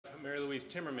Mary-Louise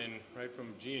Timmermans, right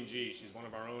from G&G. She's one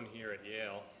of our own here at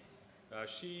Yale.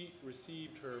 She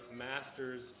received her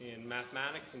master's in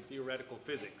mathematics and theoretical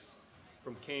physics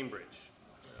from Cambridge.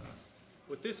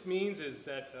 What this means is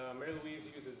that Mary-Louise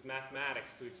uses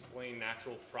mathematics to explain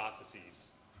natural processes.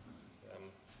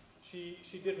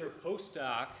 She did her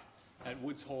postdoc at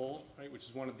Woods Hole, right, which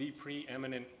is one of the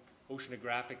preeminent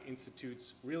oceanographic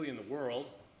institutes really in the world.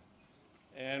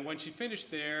 And when she finished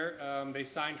there, they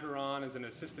signed her on as an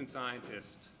assistant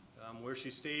scientist, where she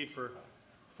stayed for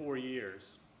 4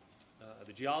 years.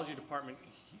 The geology department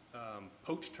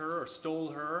poached her or stole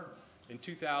her in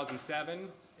 2007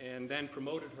 and then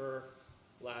promoted her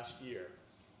last year.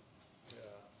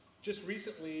 Just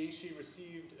recently, she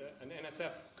received an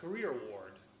NSF Career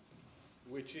Award,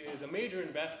 which is a major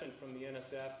investment from the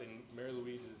NSF in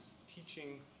Mary-Louise's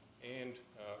teaching and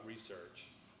research.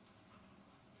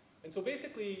 And so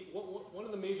basically, one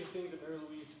of the major things that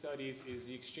Mary-Louise studies is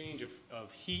the exchange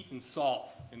of heat and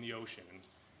salt in the ocean. And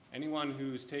anyone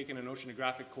who's taken an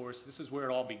oceanographic course, this is where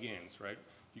it all begins, right?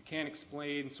 You can't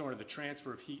explain sort of the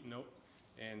transfer of heat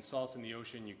and salts in the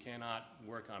ocean. You cannot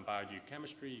work on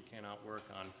biogeochemistry. You cannot work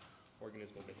on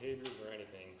organismal behaviors or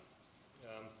anything.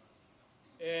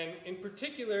 And in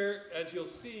particular, as you'll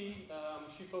see,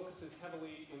 she focuses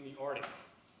heavily in the Arctic.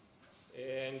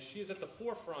 And she is at the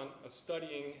forefront of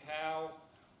studying how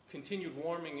continued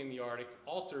warming in the Arctic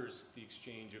alters the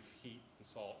exchange of heat and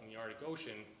salt in the Arctic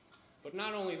Ocean. But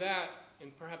not only that,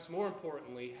 and perhaps more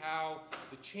importantly, how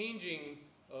the changing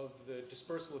of the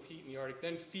dispersal of heat in the Arctic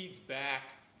then feeds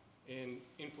back and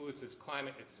influences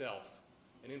climate itself,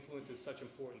 and influences such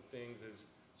important things as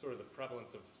sort of the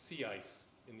prevalence of sea ice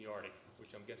in the Arctic,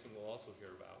 which I'm guessing we'll also hear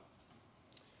about.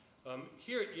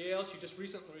 Here at Yale, she just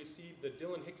recently received the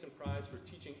Dylan Hickson Prize for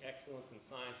Teaching Excellence in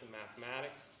Science and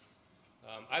Mathematics.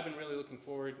 I've been really looking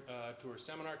forward to her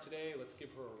seminar today. Let's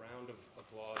give her a round of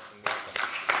applause and welcome.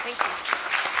 Thank you.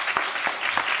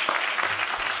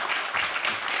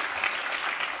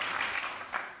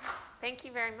 Thank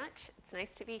you very much. It's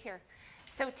nice to be here.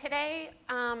 So today,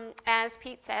 as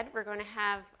Pete said, we're going to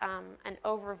have an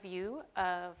overview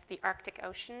of the Arctic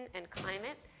Ocean and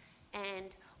climate,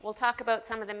 and we'll talk about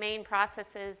some of the main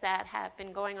processes that have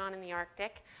been going on in the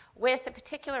Arctic, with a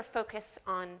particular focus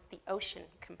on the ocean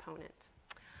component.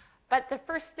 But the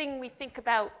first thing we think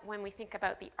about when we think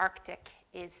about the Arctic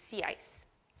is sea ice.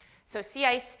 So sea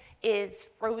ice is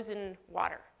frozen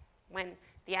water. When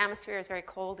the atmosphere is very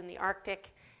cold in the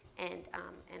Arctic and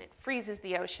it freezes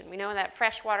the ocean. We know that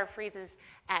fresh water freezes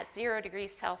at 0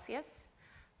 degrees Celsius,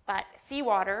 but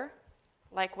seawater,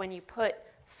 like when you put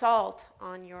salt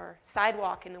on your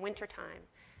sidewalk in the wintertime,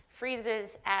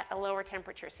 freezes at a lower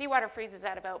temperature. Seawater freezes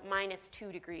at about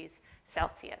 -2 degrees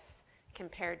Celsius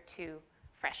compared to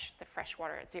the fresh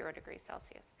water at 0 degrees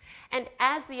Celsius. And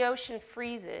as the ocean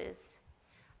freezes,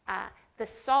 the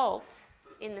salt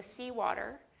in the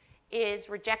seawater is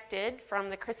rejected from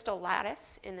the crystal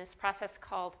lattice in this process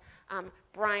called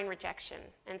brine rejection.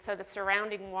 And so the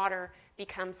surrounding water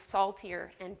becomes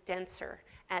saltier and denser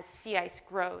as sea ice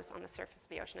grows on the surface of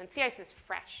the ocean. And sea ice is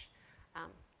fresh,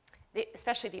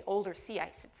 especially the older sea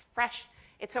ice. It's fresh.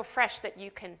 It's so fresh that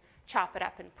you can chop it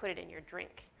up and put it in your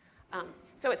drink.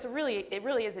 So it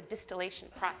really is a distillation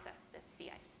process, this sea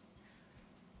ice.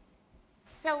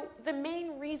 So the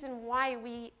main reason why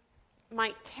we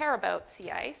might care about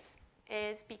sea ice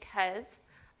is because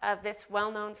of this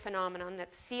well-known phenomenon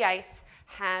that sea ice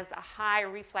has a high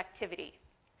reflectivity.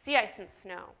 Sea ice and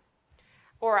snow,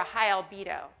 or a high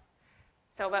albedo.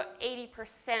 So about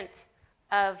 80%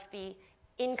 of the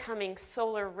incoming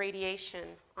solar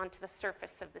radiation onto the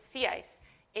surface of the sea ice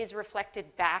is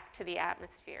reflected back to the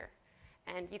atmosphere.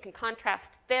 And you can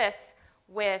contrast this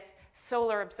with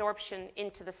solar absorption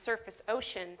into the surface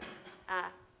ocean,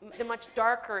 the much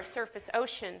darker surface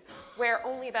ocean, where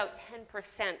only about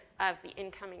 10% of the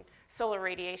incoming solar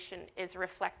radiation is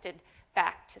reflected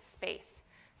back to space.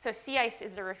 So sea ice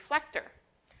is a reflector.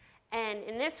 And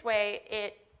in this way,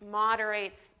 it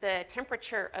moderates the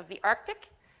temperature of the Arctic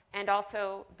and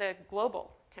also the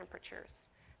global temperatures.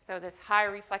 So this high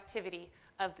reflectivity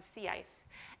of the sea ice.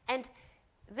 And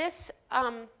this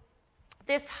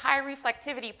high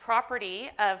reflectivity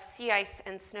property of sea ice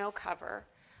and snow cover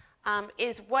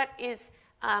is what is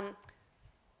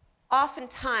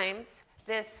oftentimes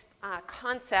this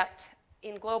concept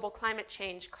in global climate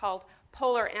change called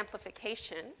polar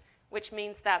amplification, which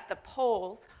means that the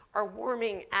poles are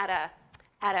warming at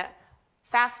a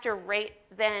faster rate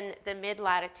than the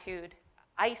mid-latitude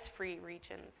ice-free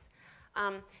regions.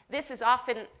 This is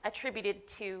often attributed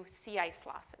to sea ice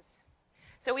losses.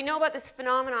 So we know about this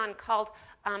phenomenon called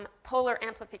polar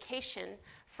amplification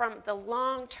from the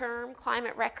long-term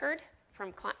climate record,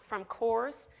 from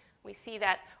cores. We see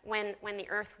that when the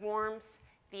Earth warms,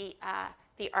 the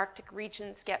Arctic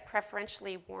regions get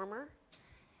preferentially warmer.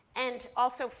 And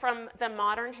also from the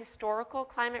modern historical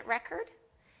climate record,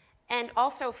 and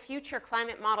also future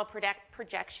climate model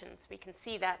projections. We can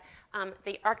see that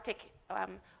the Arctic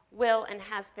will and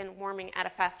has been warming at a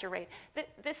faster rate.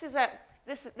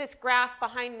 This graph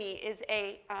behind me is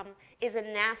a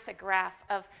NASA graph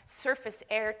of surface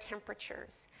air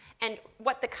temperatures. And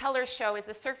what the colors show is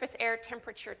the surface air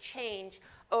temperature change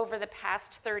over the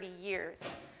past 30 years.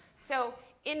 So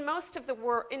in most of the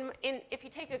world, if you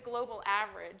take a global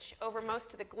average over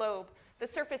most of the globe, the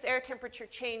surface air temperature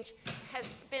change has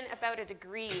been about a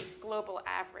degree global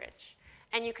average.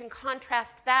 And you can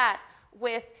contrast that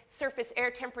with surface air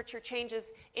temperature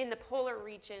changes in the polar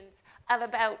regions of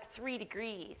about 3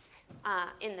 degrees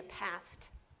in the past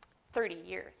 30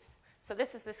 years. So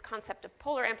this is this concept of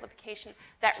polar amplification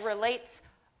that relates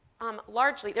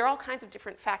largely, there are all kinds of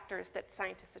different factors that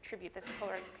scientists attribute this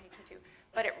polar amplification to,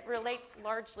 but it relates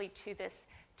largely to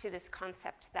this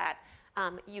concept that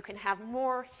you can have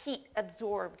more heat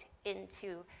absorbed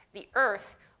into the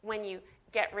Earth when you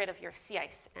get rid of your sea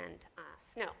ice and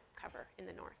snow cover in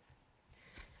the north.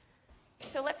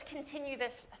 So let's continue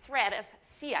this thread of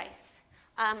sea ice.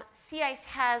 Sea ice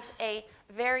has a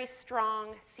very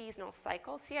strong seasonal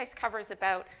cycle. Sea ice covers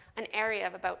about an area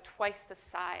of about twice the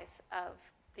size of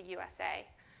the USA.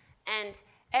 And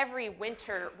every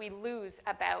winter, we lose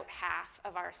about half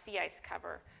of our sea ice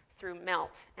cover through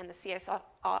melt. And the sea ice,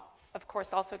 of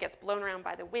course, also gets blown around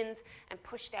by the winds and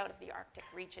pushed out of the Arctic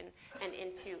region and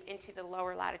into the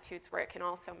lower latitudes where it can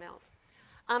also melt.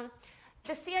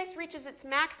 The sea ice reaches its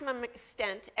maximum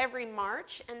extent every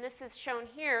March, and this is shown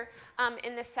here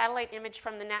in this satellite image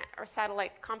from or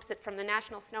satellite composite from the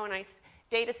National Snow and Ice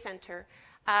Data Center,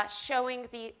 showing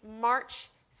the March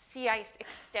sea ice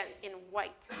extent in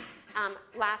white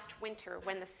last winter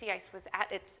when the sea ice was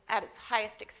at its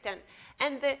highest extent.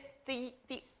 And the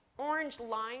orange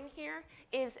line here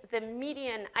is the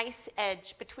median ice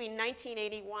edge between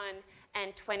 1981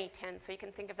 and 2010. So you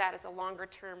can think of that as a longer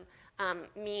term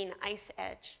mean ice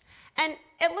edge. And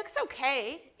it looks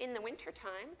okay in the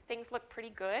wintertime. Things look pretty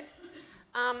good.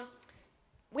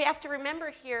 We have to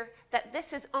remember here that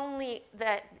this is only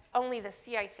the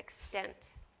sea ice extent.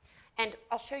 And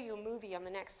I'll show you a movie on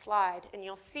the next slide, and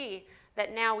you'll see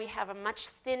that now we have a much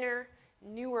thinner,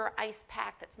 newer ice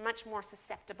pack that's much more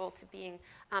susceptible to being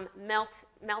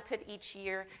melted each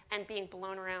year and being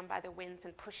blown around by the winds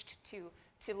and pushed to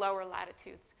lower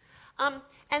latitudes.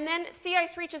 And then sea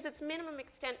ice reaches its minimum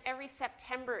extent every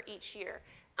September each year.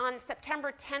 On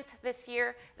September 10th this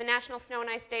year, the National Snow and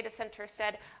Ice Data Center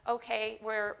said, okay,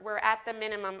 we're at the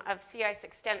minimum of sea ice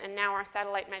extent, and now our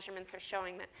satellite measurements are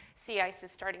showing that sea ice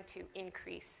is starting to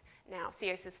increase now.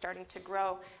 Sea ice is starting to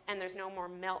grow, and there's no more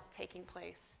melt taking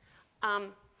place.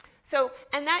 And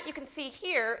that you can see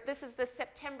here, this is the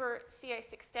September sea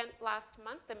ice extent last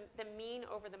month, the mean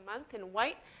over the month in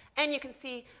white, and you can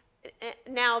see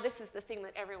now this is the thing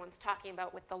that everyone's talking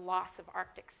about with the loss of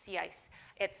Arctic sea ice.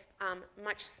 It's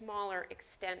much smaller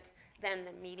extent than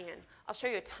the median. I'll show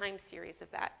you a time series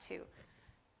of that too.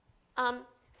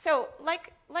 So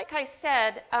like I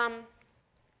said,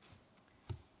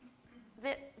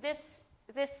 this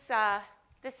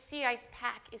sea ice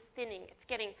pack is thinning. It's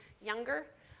getting younger,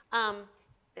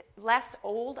 less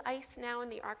old ice now in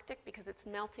the Arctic because it's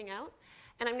melting out.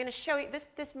 And I'm going to show you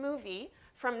this movie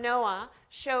from NOAA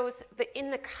shows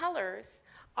in the colors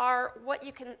are what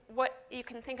you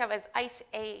can think of as ice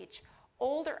age.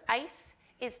 Older ice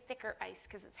is thicker ice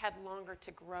because it's had longer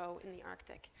to grow in the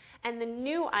Arctic, and the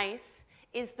new ice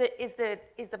is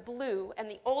the blue, and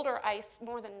the older ice,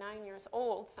 more than 9 years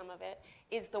old, some of it,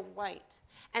 is the white.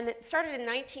 And it started in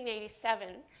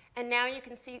 1987, and now you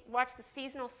can watch the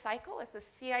seasonal cycle as the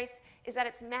sea ice is at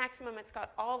its maximum. It's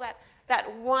got all that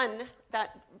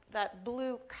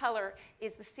blue color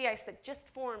is the sea ice that just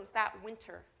forms that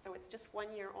winter. So it's just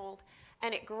 1 year old,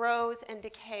 and it grows and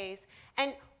decays.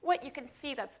 And what you can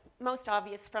see that's most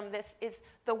obvious from this is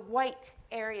the white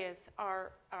areas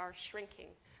are shrinking.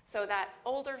 So that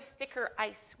older, thicker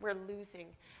ice we're losing.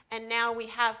 And now we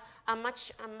have a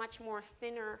much more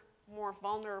thinner, more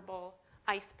vulnerable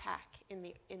ice pack in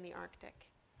the Arctic.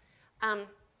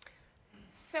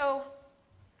 So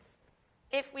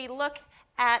if we look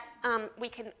at, we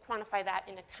can quantify that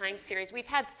in a time series. We've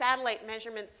had satellite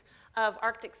measurements of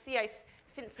Arctic sea ice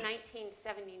since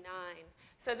 1979.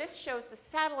 So this shows the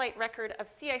satellite record of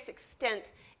sea ice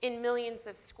extent in millions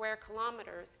of square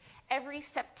kilometers. every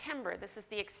September. This is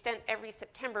the extent every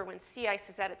September when sea ice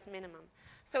is at its minimum.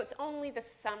 So it's only the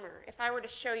summer. If I were to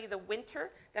show you the winter,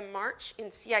 the March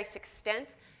in sea ice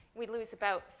extent, we lose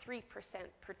about 3%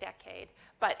 per decade.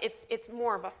 But it's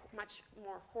more of a much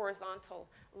more horizontal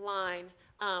line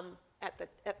at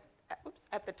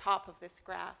the top of this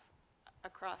graph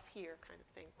across here kind of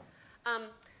thing.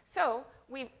 So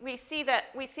we see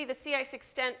the sea ice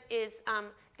extent is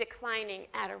declining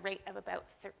at a rate of about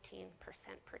 13%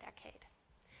 per decade.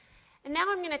 And now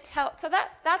I'm going to tell, so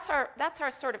that's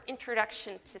our sort of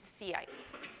introduction to sea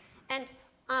ice. And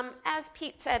as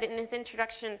Pete said in his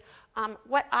introduction,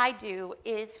 what I do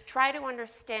is try to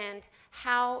understand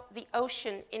how the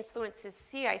ocean influences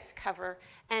sea ice cover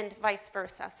and vice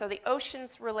versa. So the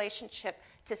ocean's relationship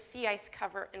to sea ice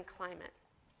cover and climate.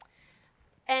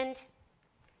 And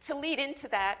to lead into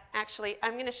that, actually,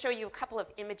 I'm going to show you a couple of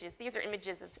images. These are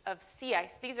images of sea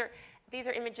ice. These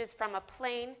are images from a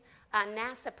plane, a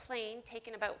NASA plane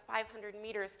taken about 500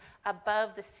 meters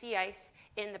above the sea ice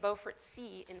in the Beaufort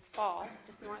Sea in fall,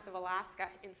 just north of Alaska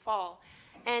in fall.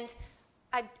 And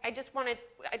I just wanted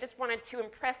to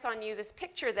impress on you this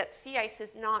picture that sea ice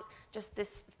is not just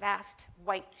this vast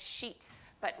white sheet,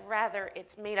 but rather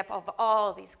it's made up of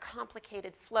all of these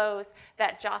complicated flows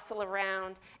that jostle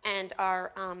around and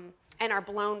are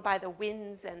blown by the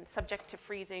winds and subject to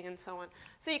freezing and so on.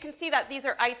 So you can see that these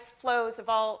are ice flows of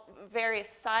all various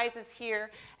sizes here,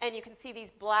 and you can see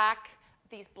these black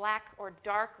or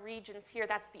dark regions here.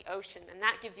 That's the ocean, and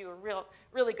that gives you a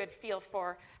really good feel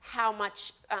for how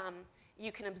much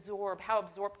you can absorb, how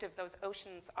absorptive those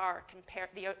oceans are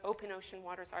the open ocean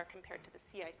waters are compared to the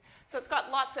sea ice. So it's got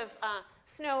lots of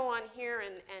snow on here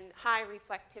and high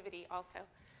reflectivity also.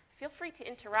 Feel free to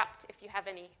interrupt if you have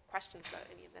any questions about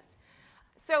any of this.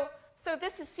 So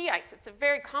this is sea ice. It's a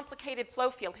very complicated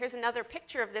flow field. Here's another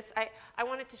picture of this. I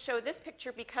wanted to show this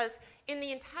picture because in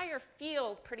the entire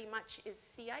field pretty much is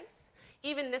sea ice.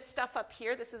 Even this stuff up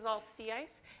here, this is all sea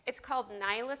ice. It's called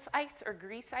nihilous ice or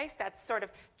grease ice. That's sort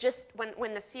of just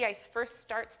when the sea ice first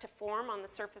starts to form on the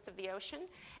surface of the ocean.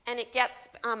 And it gets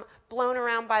blown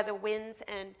around by the winds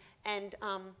and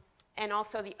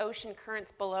also the ocean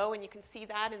currents below. And you can see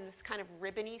that in this kind of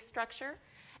ribbony structure.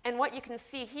 And what you can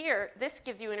see here, this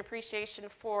gives you an appreciation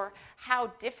for how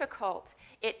difficult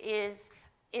it is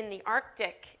in the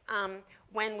Arctic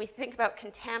when we think about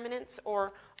contaminants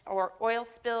or oil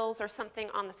spills or something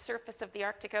on the surface of the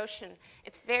Arctic Ocean.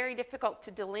 It's very difficult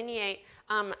to delineate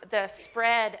the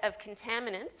spread of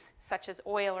contaminants, such as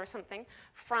oil or something,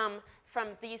 from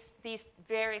these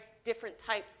various different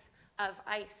types of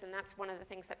ice. And that's one of the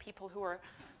things that people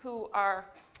who are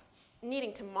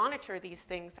needing to monitor these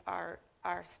things are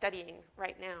studying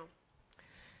right now.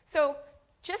 So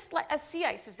just like as sea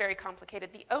ice is very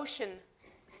complicated, the ocean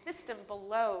system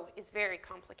below is very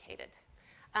complicated.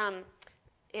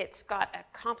 It's got a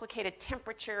complicated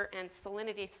temperature and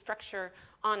salinity structure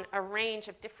on a range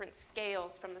of different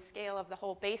scales, from the scale of the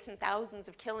whole basin, thousands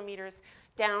of kilometers,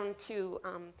 down to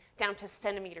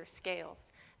centimeter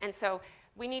scales. And so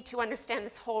we need to understand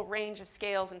this whole range of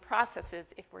scales and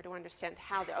processes if we're to understand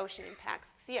how the ocean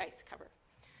impacts the sea ice cover.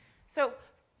 So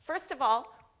first of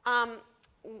all,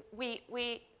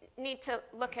 we need to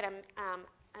look at a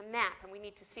map, and we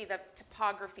need to see the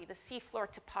topography, the seafloor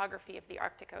topography of the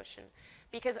Arctic Ocean.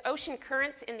 Because ocean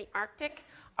currents in the Arctic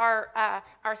are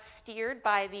steered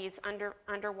by these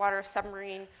underwater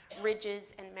submarine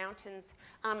ridges and mountains.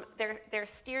 They're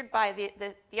steered by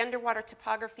the underwater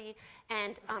topography,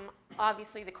 and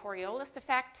obviously the Coriolis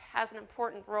effect has an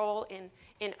important role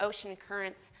in ocean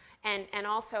currents, and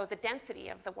also the density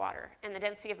of the water. And the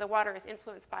density of the water is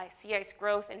influenced by sea ice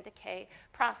growth and decay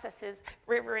processes,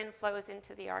 river inflows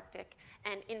into the Arctic,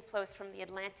 and inflows from the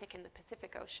Atlantic and the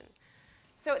Pacific Ocean.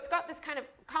 So it's got this kind of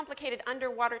complicated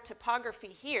underwater topography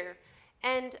here.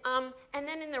 And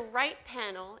then in the right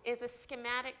panel is a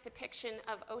schematic depiction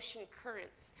of ocean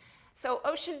currents. So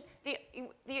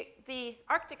the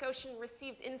Arctic Ocean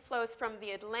receives inflows from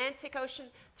the Atlantic Ocean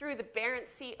through the Barents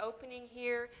Sea opening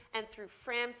here and through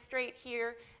Fram Strait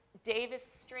here, Davis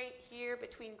Strait here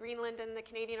between Greenland and the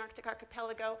Canadian Arctic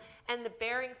Archipelago, and the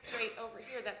Bering Strait over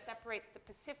here that separates the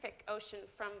Pacific Ocean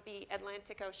from the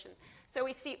Atlantic Ocean. So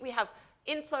we have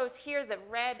inflows here. The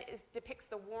red depicts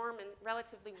the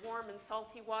relatively warm and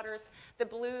salty waters. The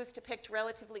blues depict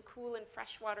relatively cool and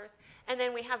fresh waters. And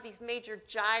then we have these major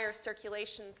gyre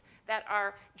circulations that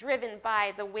are driven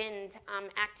by the wind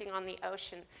acting on the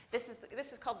ocean. This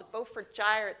is called the Beaufort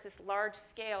Gyre. It's this large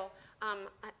scale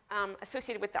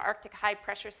associated with the Arctic high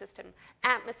pressure system,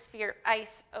 atmosphere,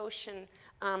 ice, ocean,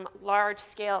 large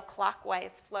scale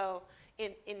clockwise flow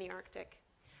in the Arctic.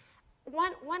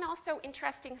 One also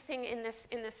interesting thing in this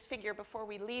figure before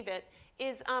we leave it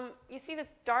is you see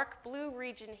this dark blue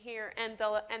region here and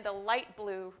the light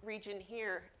blue region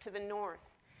here to the north.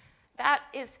 That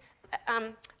is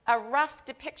a rough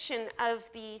depiction of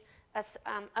the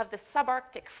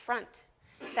subarctic front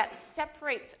that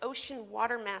separates ocean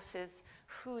water masses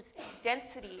whose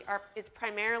density is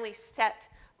primarily set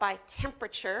by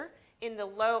temperature in the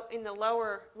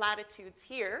lower latitudes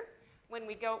here. When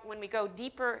we go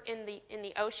deeper in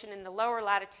the ocean in the lower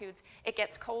latitudes, it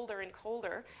gets colder and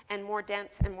colder and more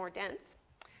dense and more dense.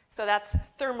 So that's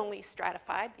thermally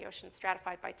stratified, the ocean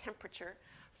stratified by temperature,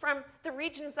 from the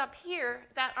regions up here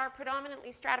that are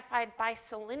predominantly stratified by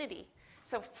salinity.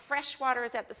 So fresh water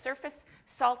is at the surface,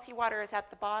 salty water is at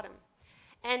the bottom.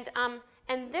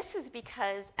 And this is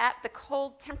because at the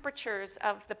cold temperatures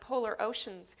of the polar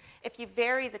oceans, if you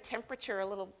vary the temperature a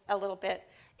little bit,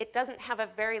 it doesn't have a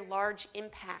very large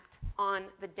impact on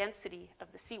the density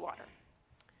of the seawater.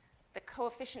 The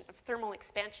coefficient of thermal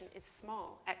expansion is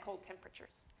small at cold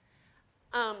temperatures.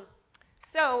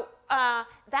 So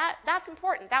that's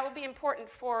important. That will be important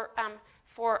for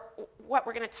what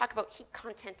we're going to talk about heat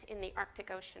content in the Arctic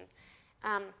Ocean.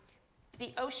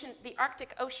 The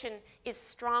Arctic Ocean is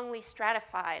strongly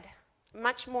stratified,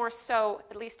 much more so,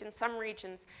 at least in some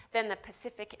regions, than the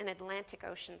Pacific and Atlantic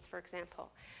Oceans, for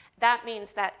example. That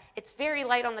means that it's very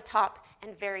light on the top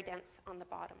and very dense on the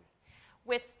bottom,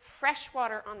 with fresh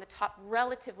water on the top,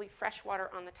 relatively fresh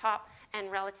water on the top, and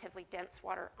relatively dense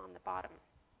water on the bottom.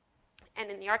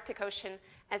 And in the Arctic Ocean,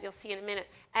 as you'll see in a minute,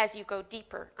 as you go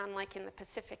deeper, unlike in the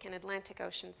Pacific and Atlantic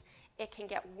Oceans, it can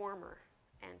get warmer.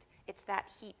 And it's that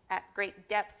heat at great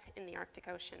depth in the Arctic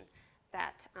Ocean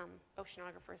that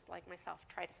oceanographers like myself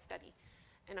try to study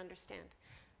and understand.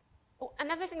 Well,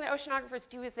 another thing that oceanographers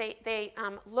do is they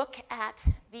look at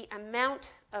the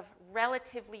amount of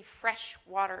relatively fresh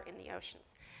water in the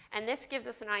oceans. And this gives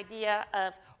us an idea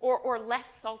of, or less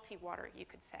salty water, you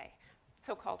could say,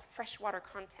 so-called freshwater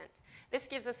content. This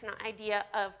gives us an idea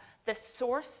of the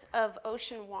source of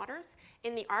ocean waters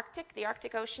in the Arctic. The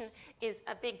Arctic Ocean is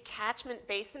a big catchment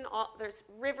basin. There's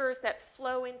rivers that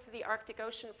flow into the Arctic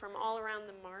Ocean from all around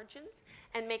the margins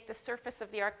and make the surface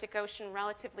of the Arctic Ocean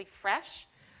relatively fresh.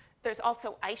 There's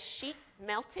also ice sheet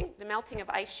melting, the melting of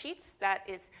ice sheets that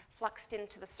is fluxed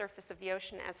into the surface of the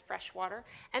ocean as fresh water.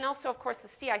 And also, of course, the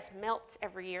sea ice melts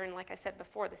every year, and like I said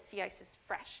before, the sea ice is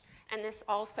fresh. And this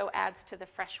also adds to the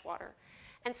fresh water.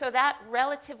 And so that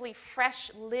relatively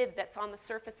fresh lid that's on the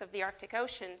surface of the Arctic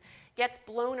Ocean gets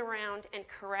blown around and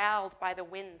corralled by the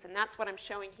winds. And that's what I'm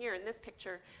showing here in this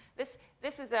picture. This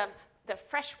is the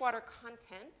freshwater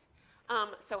content.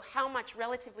 So how much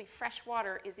relatively fresh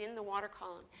water is in the water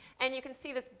column. And you can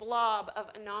see this blob of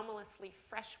anomalously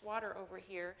fresh water over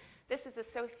here. This is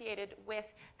associated with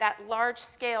that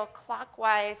large-scale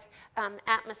clockwise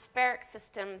atmospheric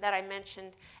system that I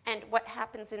mentioned. And what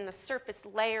happens in the surface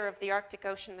layer of the Arctic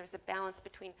Ocean, there's a balance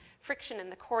between friction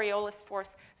and the Coriolis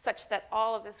force such that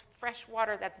all of this fresh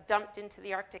water that's dumped into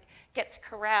the Arctic gets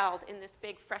corralled in this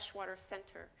big freshwater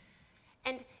center.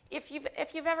 And if you've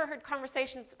ever heard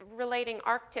conversations relating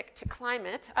Arctic to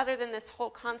climate, other than this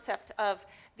whole concept of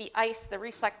the ice, the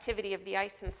reflectivity of the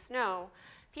ice and snow,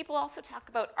 people also talk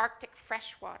about Arctic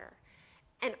freshwater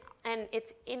and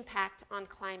its impact on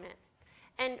climate.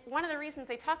 And one of the reasons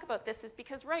they talk about this is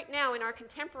because right now in our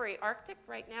contemporary Arctic,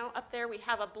 right now up there we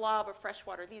have a blob of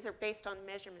freshwater. These are based on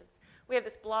measurements. We have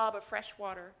this blob of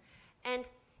freshwater. And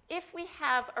if we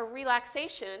have a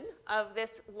relaxation of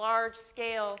this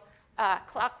large-scale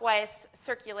clockwise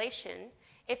circulation,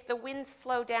 if the winds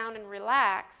slow down and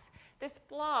relax, this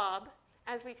blob,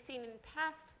 as we've seen in the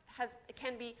past,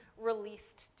 can be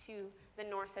released to the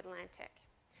North Atlantic.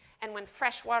 And when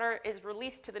fresh water is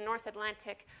released to the North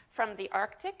Atlantic from the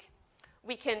Arctic,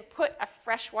 we can put a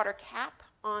freshwater cap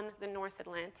on the North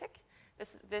Atlantic.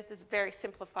 This is a very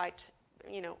simplified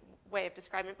way of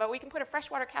describing it, but we can put a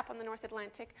freshwater cap on the North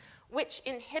Atlantic, which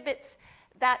inhibits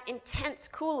that intense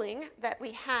cooling that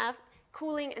we have,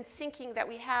 cooling and sinking that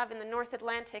we have in the North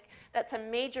Atlantic. That's a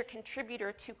major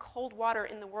contributor to cold water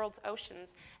in the world's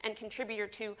oceans and contributor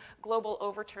to global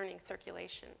overturning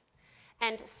circulation.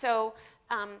 And so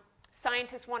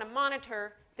scientists want to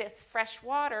monitor this fresh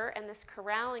water and this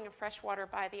corralling of fresh water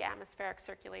by the atmospheric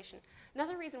circulation.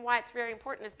 Another reason why it's very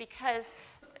important is because,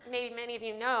 maybe many of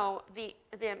you know, the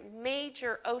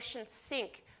major ocean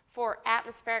sink for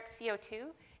atmospheric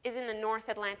CO2 is in the North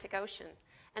Atlantic Ocean.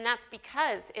 And that's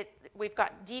because we've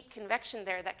got deep convection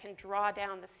there that can draw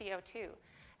down the CO2.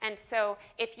 And so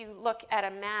if you look at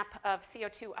a map of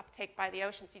CO2 uptake by the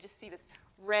oceans, you just see this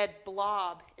red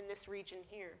blob in this region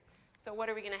here. So what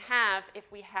are we going to have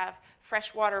if we have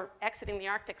fresh water exiting the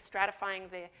Arctic, stratifying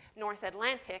the North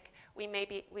Atlantic? We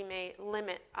may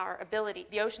limit our ability,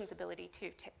 the ocean's ability to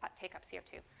take up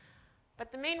CO2.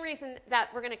 But the main reason that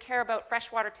we're going to care about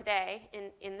freshwater today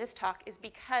in this talk is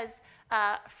because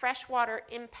freshwater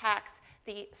impacts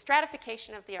the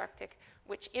stratification of the Arctic,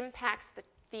 which impacts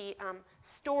the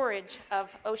storage of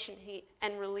ocean heat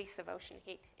and release of ocean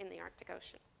heat in the Arctic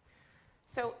Ocean.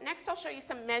 So next I'll show you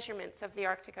some measurements of the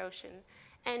Arctic Ocean.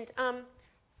 And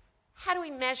how do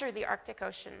we measure the Arctic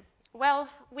Ocean? Well,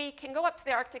 we can go up to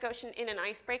the Arctic Ocean in an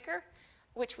icebreaker,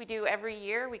 which we do every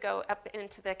year. We go up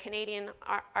into the Canadian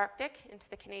Arctic, into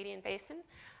the Canadian basin,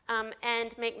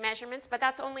 and make measurements. But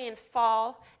that's only in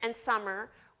fall and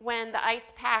summer when the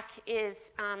ice pack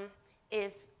is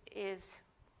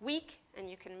weak, and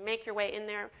you can make your way in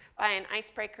there by an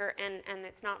icebreaker, and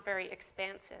it's not very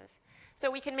expansive. So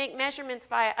we can make measurements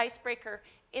via icebreaker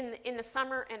in the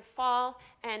summer and fall,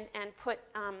 and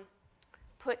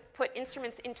put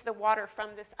instruments into the water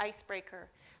from this icebreaker.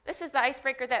 This is the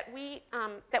icebreaker that we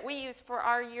use for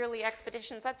our yearly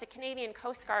expeditions. That's a Canadian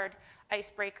Coast Guard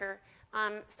icebreaker.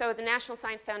 So the National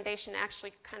Science Foundation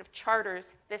actually kind of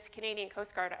charters this Canadian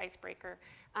Coast Guard icebreaker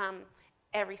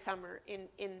every summer in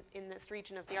this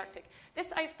region of the Arctic.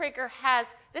 This icebreaker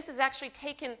this is actually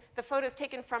taken, the photos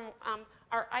taken from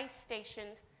our ice station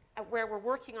where we're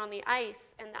working on the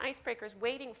ice, and the icebreaker is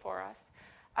waiting for us.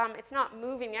 It's not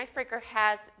moving. The icebreaker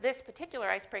has, this particular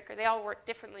icebreaker, they all work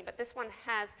differently, but this one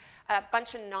has a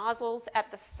bunch of nozzles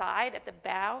at the side, at the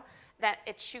bow, that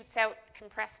it shoots out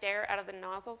compressed air out of the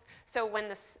nozzles. So when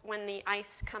the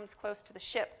ice comes close to the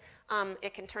ship,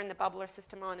 it can turn the bubbler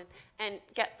system on and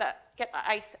get the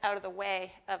ice out of the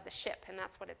way of the ship, and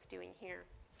that's what it's doing here.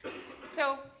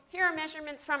 So here are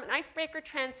measurements from an icebreaker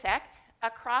transect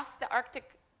across the Arctic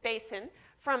basin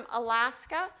from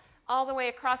Alaska all the way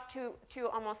across to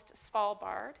almost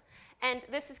Svalbard. And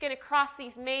this is going to cross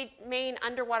these main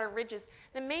underwater ridges.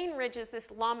 The main ridge is this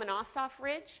Lomonosov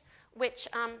Ridge, which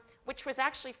was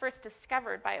actually first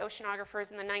discovered by oceanographers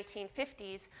in the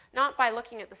 1950s, not by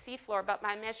looking at the seafloor, but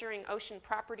by measuring ocean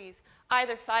properties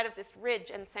either side of this ridge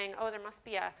and saying, oh, there must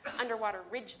be an underwater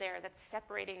ridge there that's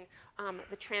separating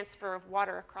the transfer of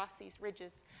water across these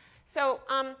ridges. So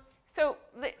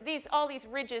all these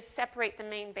ridges separate the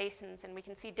main basins, and we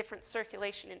can see different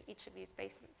circulation in each of these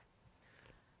basins.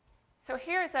 So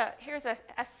here's a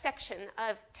section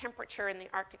of temperature in the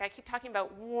Arctic. I keep talking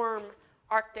about warm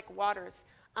Arctic waters,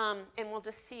 and we'll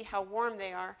just see how warm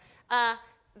they are.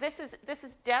 This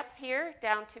is depth here,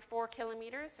 down to 4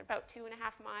 kilometers, about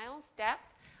 2.5 miles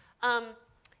depth.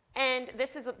 And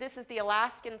this is the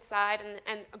Alaskan side,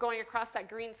 and going across that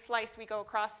green slice, we go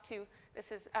across to,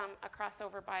 this is a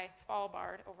crossover by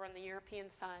Svalbard over on the European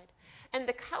side. And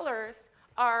the colors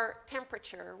are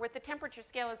temperature, with the temperature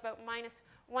scale is about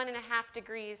 -1.5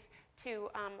 degrees to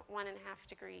 1.5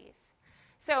 degrees.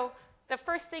 So the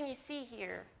first thing you see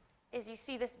here is you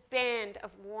see this band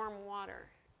of warm water.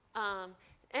 And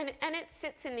it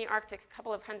sits in the Arctic a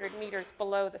couple of hundred meters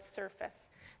below the surface.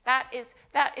 That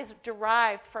is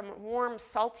derived from warm,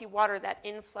 salty water that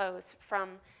inflows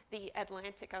from the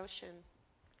Atlantic Ocean.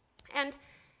 And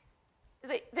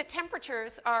the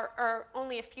temperatures are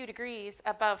only a few degrees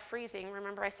above freezing.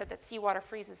 Remember I said that seawater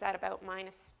freezes at about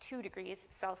 -2 degrees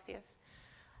Celsius.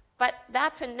 But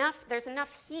that's enough, there's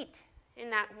enough heat in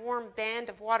that warm band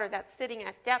of water that's sitting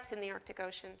at depth in the Arctic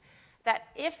Ocean that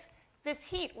if this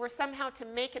heat were somehow to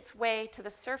make its way to the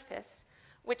surface,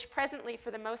 which presently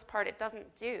for the most part it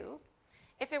doesn't do,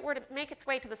 if it were to make its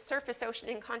way to the surface ocean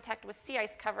in contact with sea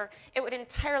ice cover, it would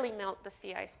entirely melt the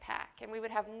sea ice pack, and we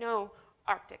would have no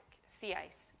Arctic sea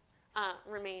ice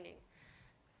remaining.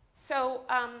 So,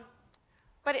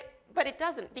 but it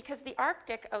doesn't, because the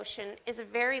Arctic Ocean is a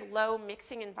very low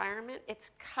mixing environment. It's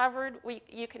covered.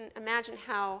 You can imagine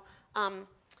how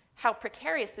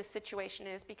precarious this situation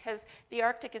is, because the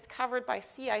Arctic is covered by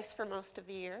sea ice for most of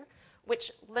the year,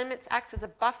 which acts as a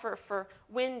buffer for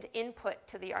wind input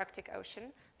to the Arctic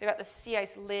Ocean. So you've got the sea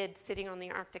ice lid sitting on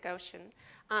the Arctic Ocean.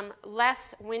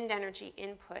 Less wind energy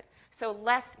input, so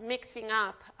less mixing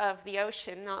up of the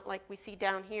ocean, not like we see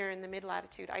down here in the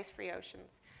mid-latitude ice-free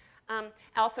oceans.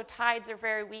 Also, tides are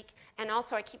very weak, and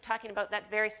also I keep talking about that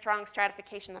very strong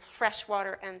stratification, the fresh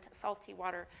water and salty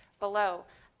water below,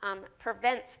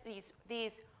 prevents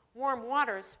these warm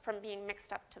waters from being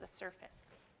mixed up to the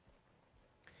surface.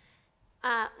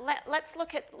 Let's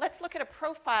look at a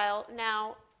profile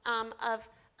now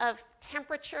of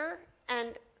temperature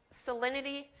and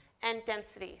salinity and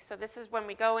density. So this is when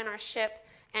we go in our ship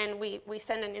and we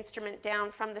send an instrument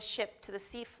down from the ship to the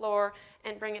seafloor,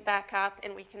 and bring it back up,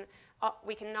 and we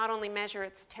can not only measure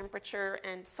its temperature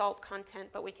and salt content,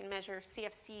 but we can measure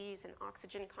CFCs and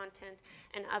oxygen content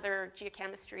and other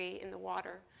geochemistry in the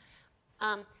water.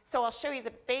 So I'll show you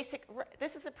the basic,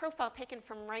 this is a profile taken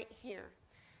from right here.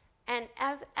 And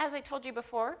as I told you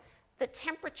before, the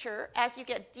temperature, as you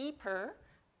get deeper,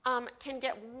 can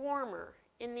get warmer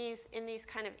in these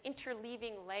kind of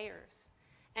interleaving layers.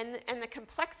 And the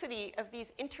complexity of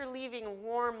these interleaving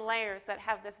warm layers that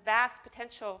have this vast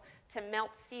potential to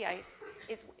melt sea ice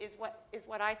is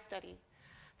what I study.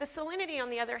 The salinity, on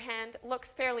the other hand,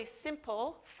 looks fairly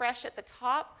simple, fresh at the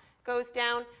top, goes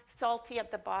down salty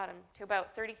at the bottom to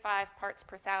about 35 parts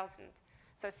per thousand.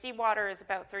 So seawater is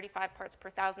about 35 parts per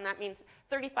thousand. That means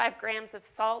 35 grams of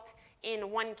salt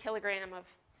in 1 kilogram of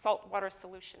saltwater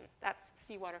solution. That's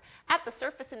seawater. At the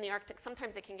surface in the Arctic,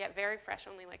 sometimes it can get very fresh,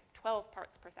 only like 12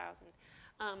 parts per thousand.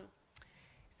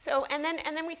 And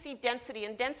then we see density.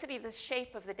 And density, the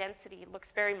shape of the density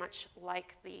looks very much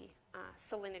like the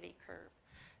salinity curve.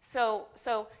 So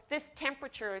this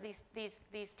temperature,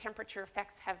 these temperature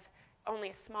effects have only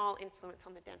a small influence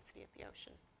on the density of the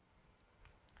ocean.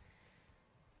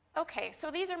 Okay, so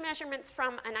these are measurements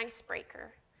from an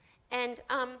icebreaker.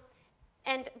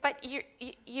 But you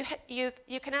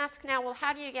can ask now, well,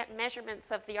 how do you get measurements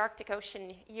of the Arctic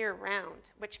Ocean year-round,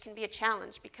 which can be a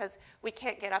challenge because we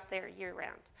can't get up there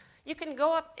year-round. You can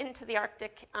go up into the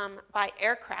Arctic by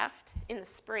aircraft in the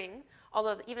spring,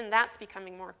 although even that's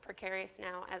becoming more precarious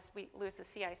now as we lose the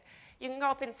sea ice. You can go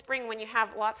up in spring when you have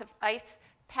lots of ice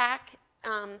pack,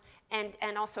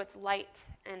 and also it's light,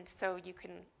 and so you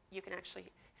can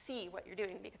actually see what you're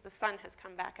doing because the sun has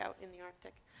come back out in the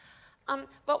Arctic.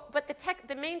 But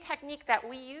the main technique that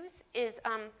we use is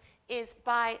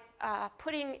by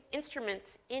putting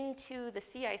instruments into the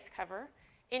sea ice cover,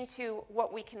 into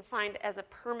what we can find as a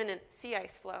permanent sea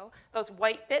ice flow, those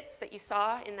white bits that you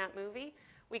saw in that movie.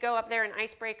 We go up there in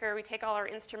icebreaker, we take all our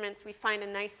instruments, we find a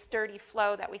nice sturdy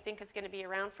flow that we think is going to be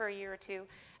around for a year or two,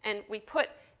 and we put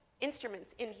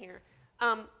instruments in here.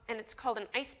 And it's called an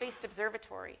ice-based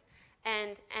observatory.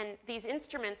 And these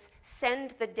instruments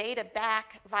send the data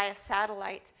back via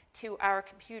satellite to our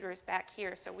computers back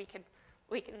here, so we can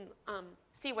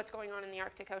see what's going on in the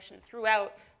Arctic Ocean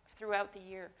throughout the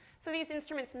year. So these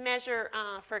instruments measure,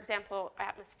 for example,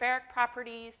 atmospheric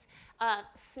properties,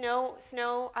 snow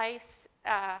and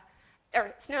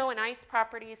ice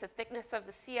properties, the thickness of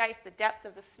the sea ice, the depth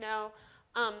of the snow,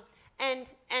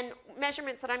 and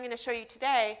measurements that I'm going to show you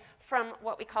today from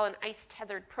what we call an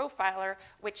ice-tethered profiler,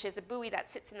 which is a buoy that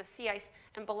sits in the sea ice,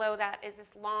 and below that is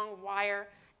this long wire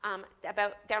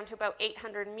down to about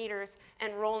 800 meters,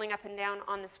 and rolling up and down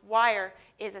on this wire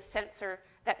is a sensor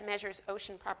that measures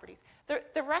ocean properties.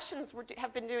 The Russians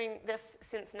have been doing this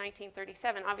since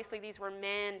 1937. Obviously, these were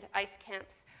manned ice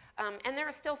camps, and there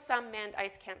are still some manned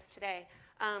ice camps today.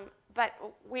 But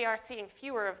we are seeing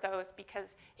fewer of those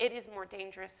because it is more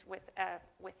dangerous with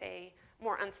a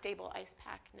more unstable ice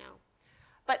pack now.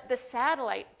 But the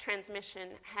satellite transmission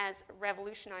has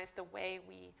revolutionized the way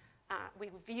we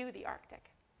view the Arctic.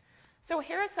 So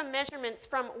here are some measurements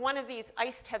from one of these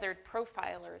ice-tethered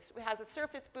profilers. It has a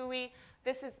surface buoy.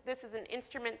 This is an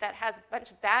instrument that has a bunch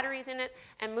of batteries in it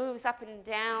and moves up and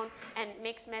down and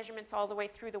makes measurements all the way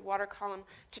through the water column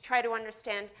to try to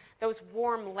understand those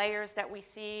warm layers that we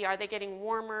see. Are they getting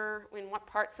warmer? In what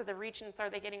parts of the regions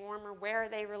are they getting warmer? Where are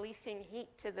they releasing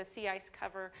heat to the sea ice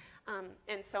cover?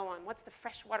 And so on. What's the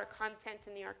freshwater content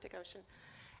in the Arctic Ocean?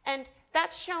 And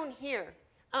that's shown here.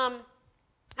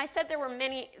 I said there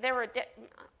were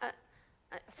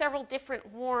several different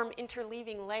warm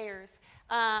interleaving layers,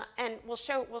 and we'll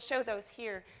show those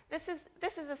here. This is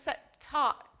a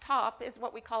top is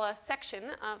what we call a section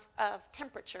of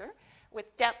temperature with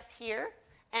depth here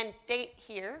and date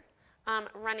here,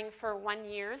 running for 1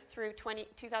 year through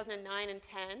 2009 and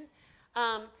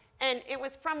 10. And it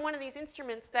was from one of these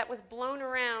instruments that was blown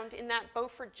around in that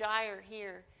Beaufort Gyre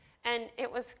here. And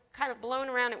it was kind of blown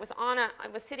around. It was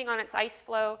sitting on its ice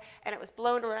floe, and it was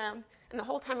blown around. And the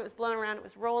whole time it was blown around, it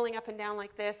was rolling up and down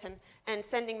like this and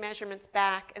sending measurements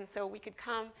back. And so we could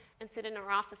come and sit in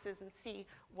our offices and see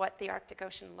what the Arctic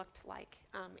Ocean looked like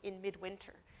in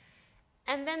midwinter.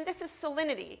 And then this is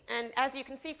salinity. And as you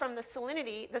can see from the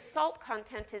salinity, the salt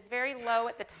content is very low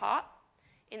at the top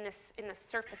in the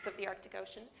surface of the Arctic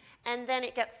Ocean. And then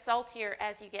it gets saltier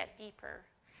as you get deeper.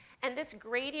 And this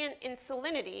gradient in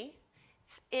salinity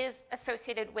is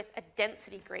associated with a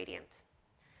density gradient,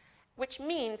 which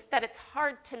means that it's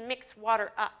hard to mix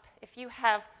water up. If you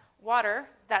have water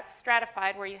that's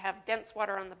stratified, where you have dense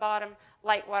water on the bottom,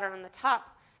 light water on the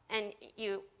top, and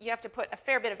you have to put a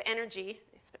fair bit of energy,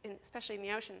 especially in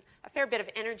the ocean, a fair bit of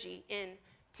energy in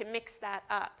to mix that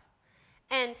up.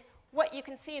 And what you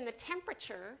can see in the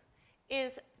temperature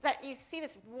is that you see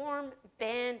this warm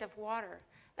band of water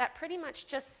that pretty much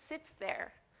just sits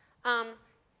there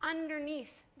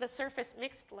underneath the surface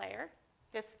mixed layer,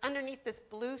 underneath this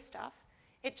blue stuff.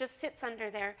 It just sits under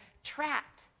there,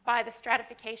 trapped by the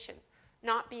stratification,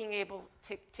 not being able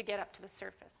to get up to the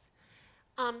surface.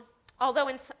 Although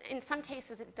in some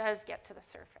cases it does get to the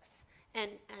surface,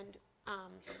 and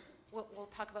we'll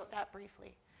talk about that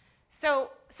briefly. So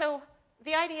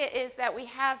the idea is that we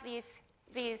have these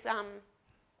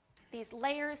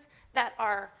layers that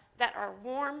are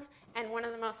warm, and one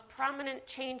of the most prominent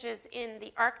changes in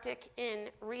the Arctic in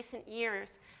recent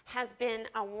years has been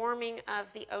a warming of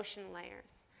the ocean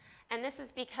layers. And this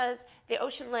is because the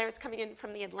ocean layers coming in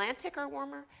from the Atlantic are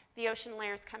warmer, the ocean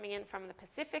layers coming in from the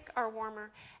Pacific are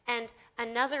warmer, and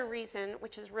another reason,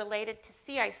 which is related to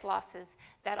sea ice losses,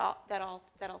 that I'll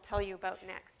tell you about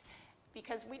next.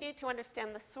 Because we need to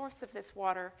understand the source of this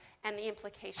water and the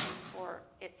implications for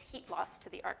its heat loss to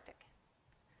the Arctic.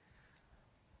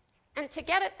 And to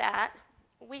get at that,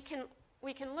 we can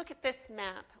look at this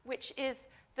map, which is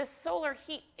the solar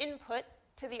heat input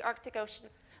to the Arctic Ocean,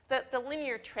 the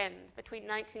linear trend between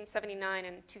 1979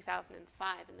 and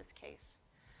 2005 in this case.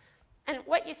 And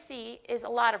what you see is a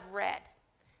lot of red,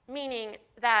 meaning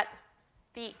that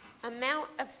the amount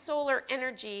of solar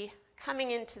energy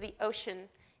coming into the ocean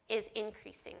is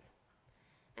increasing.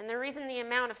 And the reason the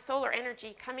amount of solar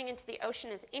energy coming into the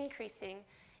ocean is increasing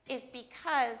is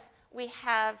because we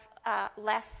have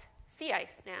less sea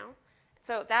ice now.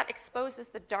 So that exposes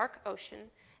the dark ocean,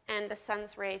 and the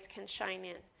sun's rays can shine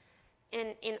in.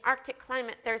 In Arctic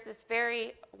climate, there's this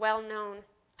very well-known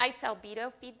ice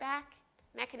albedo feedback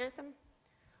mechanism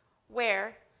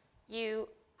where you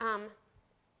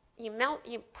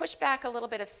push back a little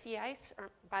bit of sea ice or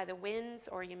by the winds,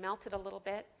 or you melt it a little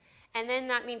bit, and then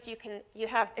that means you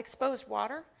have exposed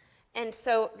water, and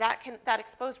so that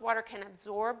exposed water can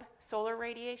absorb solar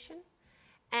radiation,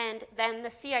 and then the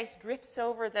sea ice drifts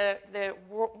over the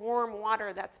warm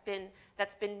water that's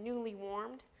been newly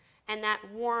warmed, and that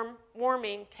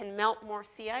warming can melt more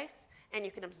sea ice, and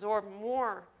you can absorb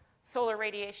more solar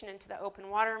radiation into the open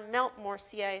water, melt more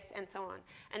sea ice, and so on.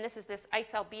 And this is this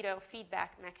ice albedo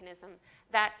feedback mechanism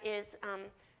that is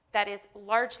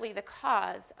largely the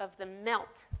cause of the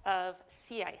melt of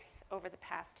sea ice over the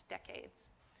past decades.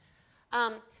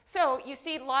 So you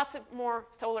see lots of more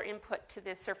solar input to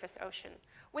the surface ocean,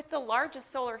 with the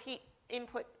largest solar heat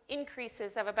input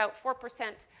increases of about 4%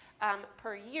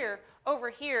 per year over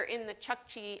here in the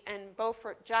Chukchi and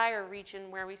Beaufort Gyre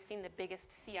region, where we've seen the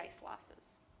biggest sea ice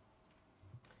losses.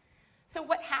 So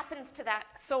what happens to that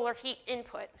solar heat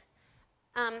input?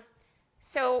 A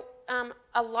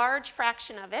large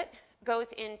fraction of it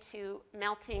goes into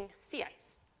melting sea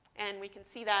ice. And we can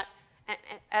see that,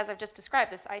 as I've just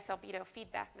described, this ice albedo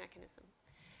feedback mechanism.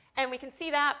 And we can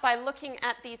see that by looking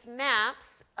at these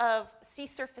maps of sea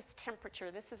surface temperature.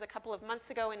 This is a couple of months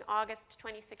ago in August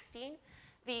 2016,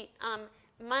 the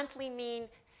monthly mean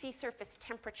sea surface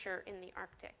temperature in the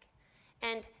Arctic.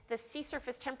 And the sea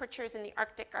surface temperatures in the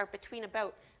Arctic are between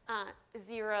about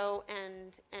 0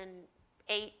 and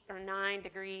 8 or 9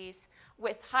 degrees,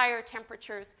 with higher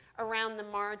temperatures around the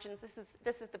margins. This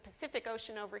is the Pacific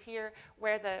Ocean over here,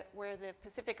 where the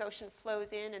Pacific Ocean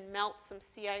flows in and melts some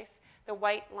sea ice. The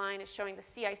white line is showing the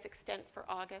sea ice extent for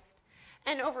August.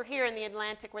 And over here in the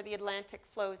Atlantic, where the Atlantic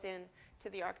flows in to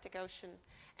the Arctic Ocean,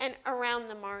 and around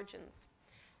the margins.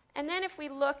 And then if we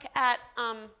look at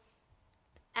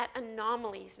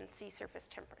anomalies in sea surface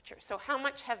temperature, so how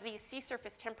much have these sea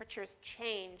surface temperatures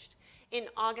changed in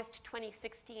August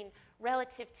 2016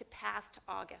 relative to past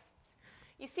Augusts?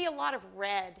 You see a lot of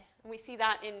red, and we see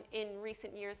that in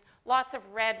recent years, lots of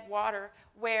red water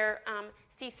where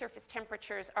sea surface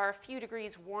temperatures are a few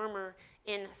degrees warmer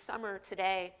in summer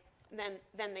today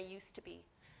than they used to be.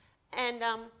 And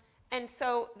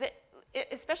so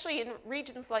especially in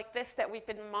regions like this that we've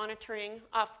been monitoring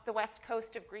off the west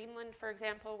coast of Greenland, for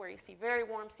example, where you see very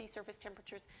warm sea surface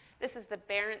temperatures. This is the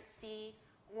Barents Sea,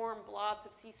 warm blobs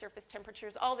of sea surface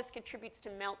temperatures. All this contributes to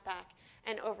meltback,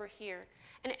 and over here.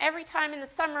 And every time in the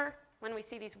summer, when we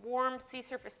see these warm sea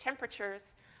surface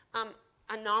temperatures,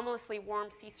 anomalously warm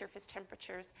sea surface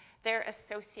temperatures, they're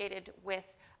associated with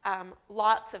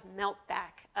lots of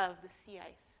meltback of the sea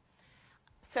ice.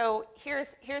 So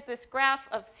here's this graph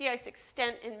of sea ice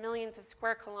extent in millions of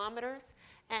square kilometers,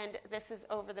 and this is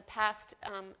over the past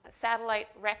satellite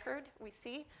record we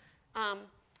see.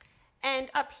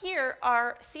 And up here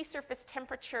are sea surface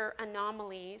temperature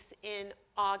anomalies in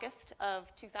August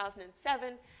of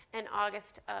 2007 and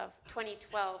August of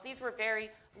 2012. These were very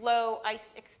low ice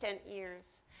extent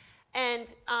years. And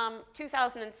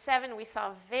 2007, we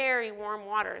saw very warm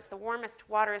waters, the warmest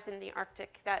waters in the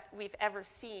Arctic that we've ever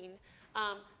seen,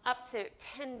 up to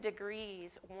 10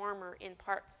 degrees warmer in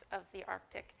parts of the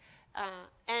Arctic.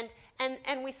 And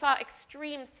we saw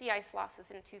extreme sea ice losses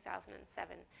in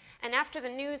 2007. And after the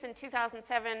news in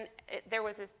 2007, there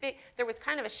was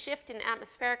kind of a shift in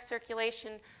atmospheric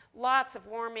circulation, lots of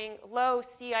warming, low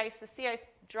sea ice. The sea ice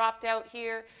dropped out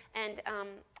here, and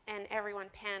everyone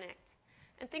panicked.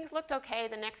 And things looked okay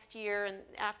the next year and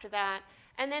after that.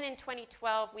 And then in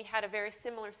 2012, we had a very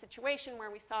similar situation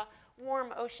where we saw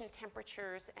warm ocean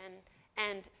temperatures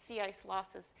and sea ice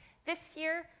losses. This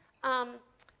year,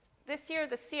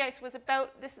 the sea ice was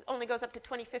about, this only goes up to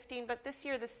 2015, but this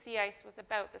year the sea ice was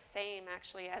about the same,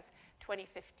 actually, as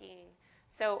 2015.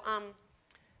 So,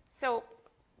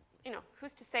 you know,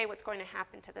 who's to say what's going to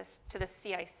happen to the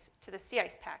sea ice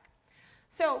pack?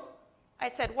 So, I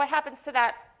said, what happens to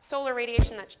that solar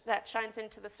radiation that shines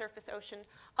into the surface ocean?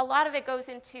 A lot of it goes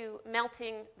into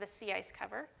melting the sea ice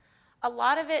cover. A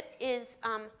lot of it is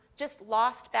just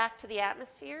lost back to the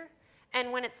atmosphere.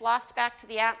 And when it's lost back to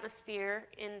the atmosphere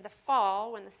in the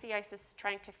fall, when the sea ice is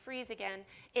trying to freeze again,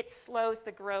 it slows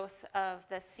the growth of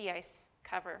the sea ice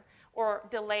cover or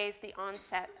delays the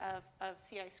onset of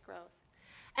sea ice growth.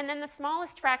 And then the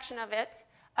smallest fraction of it,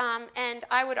 and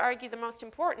I would argue the most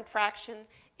important fraction,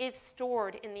 is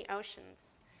stored in the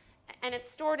oceans. And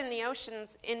it's stored in the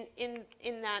oceans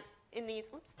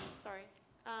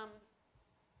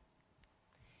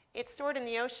it's stored in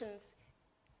the oceans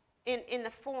in the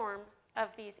form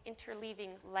of these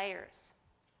interleaving layers.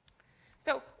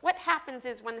 So what happens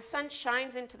is when the sun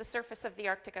shines into the surface of the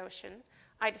Arctic Ocean,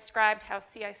 I described how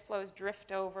sea ice flows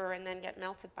drift over and then get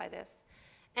melted by this.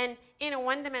 And in a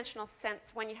one-dimensional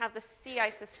sense, when you have the sea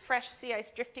ice, this fresh sea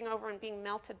ice drifting over and being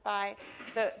melted by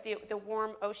the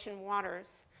warm ocean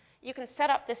waters, you can set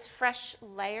up this fresh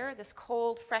layer, this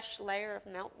cold, fresh layer of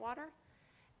meltwater,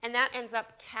 and that ends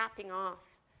up capping off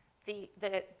the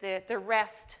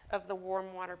rest of the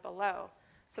warm water below.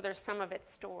 So there's some of it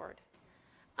stored.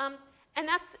 And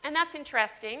that's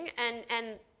interesting,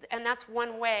 and that's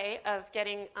one way of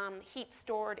getting heat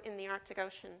stored in the Arctic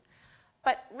Ocean.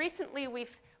 But recently,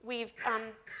 we've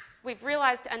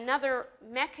realized another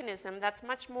mechanism that's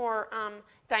much more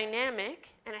dynamic,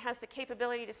 and it has the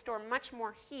capability to store much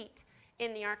more heat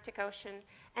in the Arctic Ocean,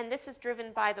 and this is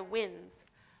driven by the winds.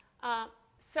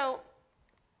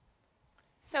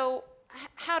 So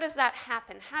how does that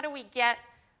happen? How do we get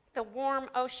the warm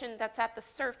ocean that's at the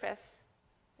surface,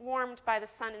 warmed by the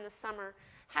sun in the summer,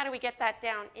 how do we get that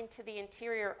down into the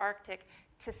interior Arctic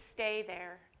to stay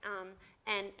there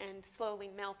and slowly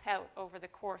melt out over the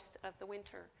course of the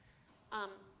winter?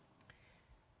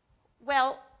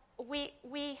 Well, we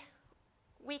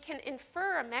can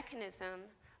infer a mechanism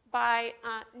by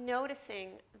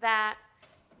noticing that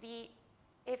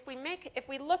if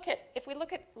we look at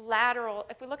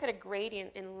a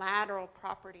gradient in lateral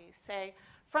properties, say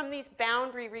from these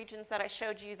boundary regions that I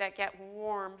showed you that get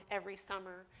warm every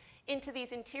summer, into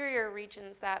these interior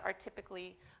regions that are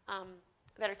typically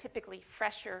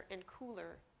fresher and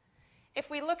cooler. If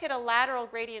we look at a lateral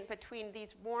gradient between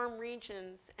these warm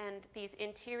regions and these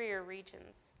interior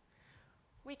regions,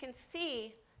 we can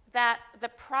see that the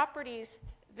properties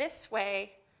this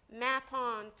way map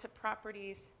on to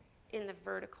properties in the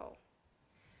vertical.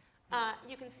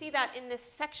 You can see that in this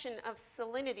section of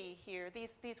salinity here.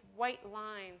 These white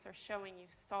lines are showing you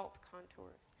salt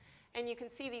contours. And you can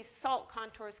see these salt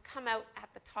contours come out at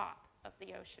the top of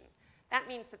the ocean. That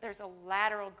means that there's a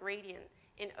lateral gradient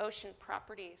in ocean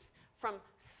properties from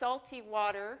salty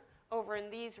water over in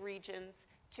these regions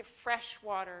to fresh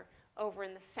water over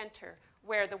in the center,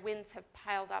 where the winds have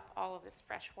piled up all of this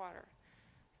fresh water.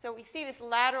 So we see this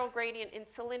lateral gradient in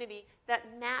salinity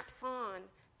that maps on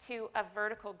to a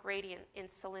vertical gradient in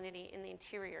salinity in the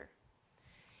interior.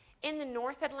 In the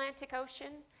North Atlantic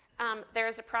Ocean, there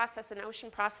is a process, an ocean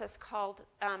process called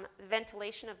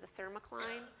ventilation of the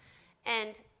thermocline.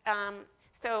 And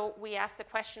so we ask the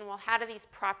question, well, how do these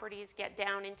properties get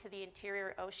down into the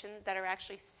interior ocean that are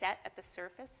actually set at the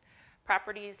surface?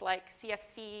 Properties like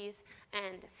CFCs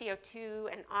and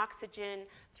CO2 and oxygen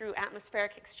through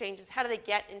atmospheric exchanges, how do they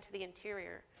get into the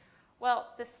interior? Well,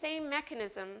 the same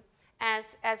mechanism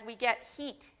as we get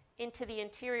heat into the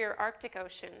interior Arctic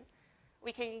Ocean,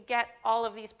 we can get all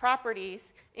of these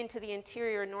properties into the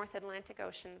interior North Atlantic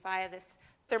Ocean via this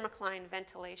thermocline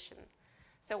ventilation.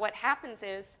 So what happens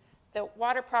is the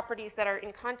water properties that are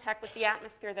in contact with the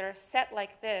atmosphere that are set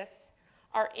like this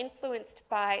are influenced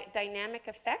by dynamic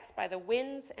effects, by the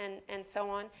winds and so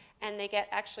on, and they get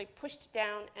actually pushed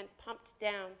down and pumped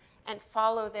down and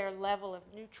follow their level of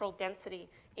neutral density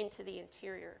into the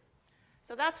interior.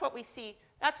 So that's what we see.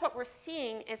 That's what we're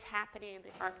seeing is happening in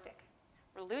the Arctic.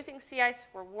 We're losing sea ice,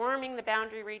 we're warming the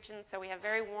boundary regions, so we have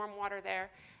very warm water there,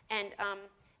 and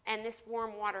this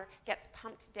warm water gets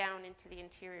pumped down into the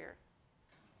interior.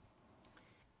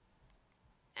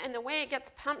 And the way it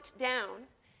gets pumped down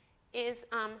is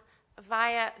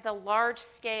via the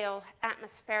large-scale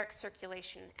atmospheric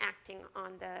circulation acting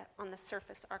on the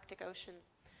surface Arctic Ocean.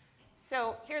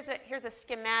 So here's a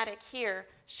schematic here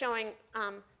showing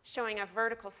a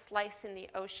vertical slice in the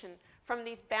ocean from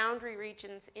these boundary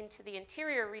regions into the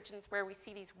interior regions where we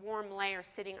see these warm layers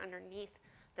sitting underneath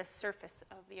the surface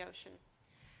of the ocean.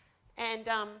 And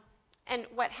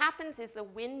what happens is the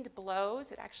wind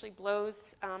blows. It actually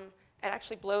blows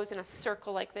in a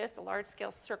circle like this, a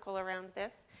large-scale circle around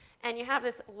this. And you have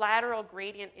this lateral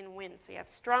gradient in wind. So you have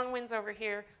strong winds over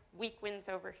here, weak winds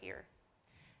over here.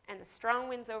 And the strong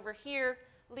winds over here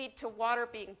lead to water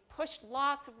being pushed,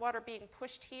 lots of water being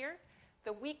pushed here.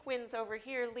 The weak winds over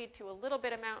here lead to a little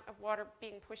bit amount of water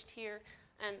being pushed here.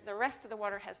 And the rest of the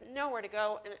water has nowhere to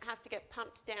go, and it has to get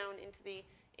pumped down into the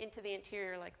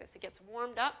interior like this. It gets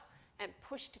warmed up and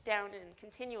pushed down in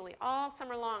continually. All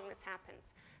summer long this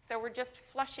happens. So we're just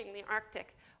flushing the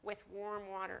Arctic with warm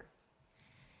water.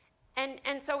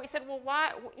 And so we said, well,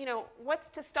 why, what's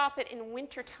to stop it in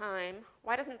wintertime?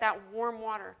 Why doesn't that warm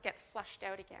water get flushed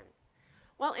out again?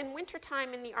 Well, in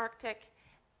wintertime in the Arctic,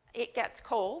 it gets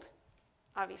cold,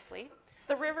 obviously.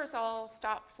 The rivers all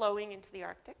stop flowing into the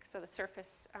Arctic, so the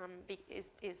surface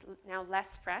is now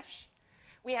less fresh.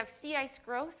 We have sea ice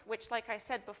growth, which, like I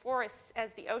said before, as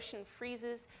the ocean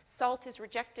freezes, salt is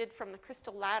rejected from the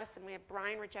crystal lattice, and we have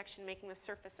brine rejection making the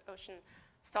surface ocean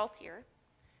saltier.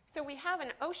 So we have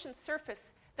an ocean surface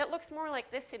that looks more like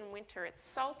this in winter. It's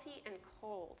salty and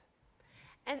cold.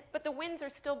 But the winds are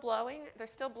still blowing. They're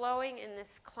still blowing in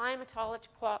this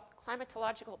climatological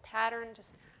pattern,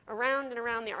 just around and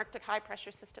around the Arctic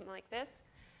high-pressure system like this.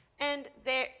 And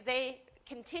they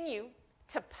continue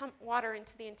to pump water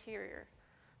into the interior.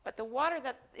 But the water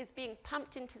that is being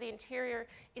pumped into the interior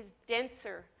is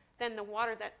denser than the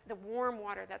warm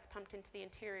water that's pumped into the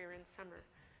interior in summer.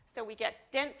 So we get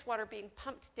dense water being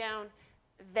pumped down,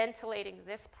 ventilating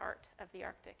this part of the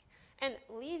Arctic, and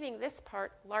leaving this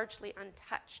part largely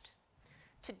untouched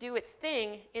to do its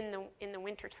thing in the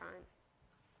wintertime.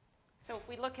 So if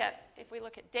we look at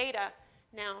data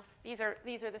now, these are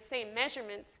the same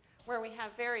measurements where we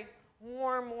have very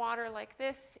warm water like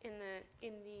this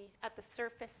at the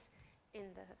surface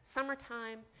in the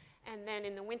summertime, and then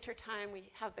in the wintertime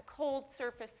we have the cold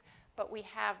surface, but we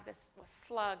have this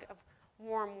slug of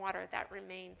warm water that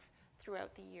remains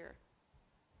throughout the year.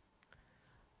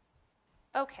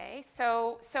 Okay,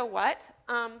 so what?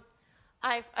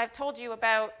 I've told you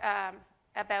about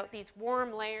these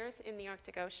warm layers in the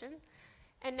Arctic Ocean,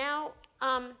 and now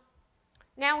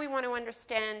we want to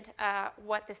understand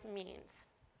what this means.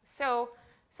 So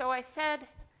I said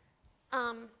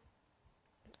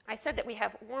that we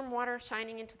have warm water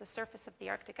shining into the surface of the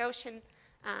Arctic Ocean.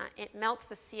 It melts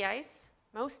the sea ice.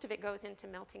 Most of it goes into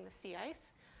melting the sea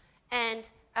ice. And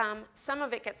some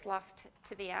of it gets lost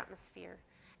to the atmosphere.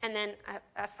 And then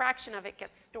a fraction of it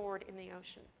gets stored in the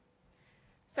ocean.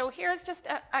 So here's just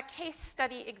a case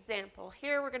study example.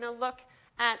 Here we're going to look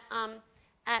at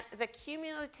the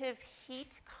cumulative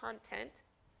heat content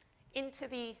into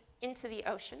the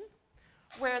ocean,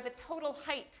 where the total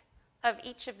height of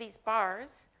each of these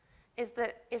bars is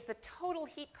the total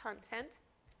heat content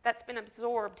that's been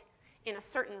absorbed in a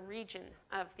certain region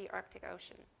of the Arctic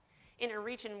Ocean, in a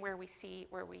region where we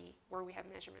have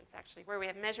measurements, actually, where we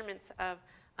have measurements of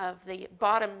the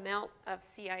bottom melt of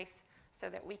sea ice so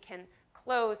that we can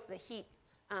close the heat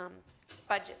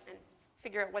budget and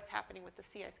figure out what's happening with the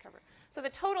sea ice cover. So the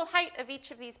total height of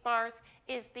each of these bars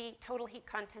is the total heat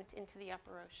content into the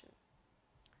upper ocean.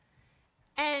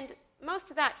 And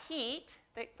most of that heat,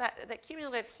 the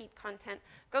cumulative heat content,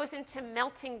 goes into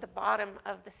melting the bottom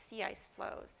of the sea ice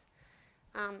flows.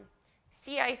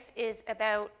 Sea ice is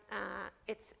about,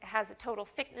 it has a total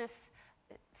thickness,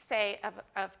 say,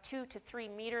 of 2 to 3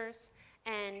 meters,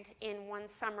 and in one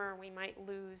summer we might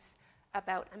lose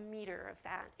about a meter of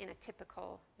that in a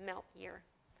typical melt year.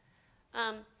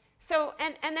 And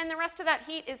then the rest of that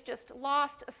heat is just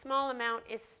lost. A small amount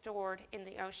is stored in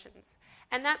the oceans.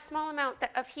 And that small amount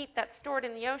of heat that's stored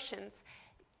in the oceans,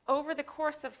 over the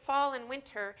course of fall and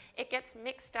winter, it gets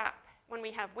mixed up when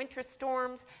we have winter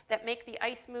storms that make the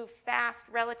ice move fast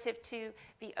relative to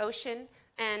the ocean,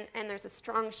 and there's a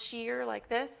strong shear like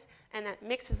this, and that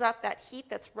mixes up that heat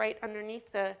that's right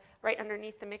underneath the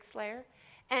mixed layer.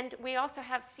 And we also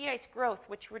have sea ice growth,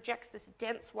 which rejects this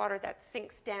dense water that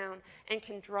sinks down and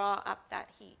can draw up that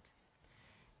heat.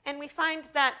 And we find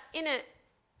that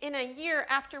in a year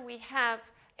after we have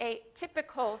a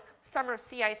typical summer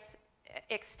sea ice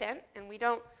extent, and we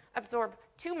don't absorb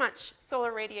too much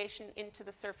solar radiation into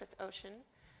the surface ocean,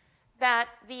 that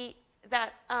the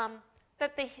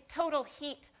total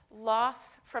heat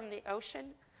loss from the ocean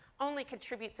only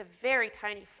contributes a very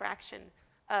tiny fraction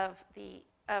of the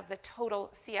total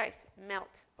sea ice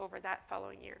melt over that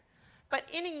following year. But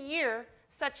in a year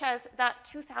such as that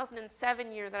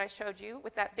 2007 year that I showed you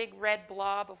with that big red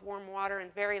blob of warm water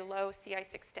and very low sea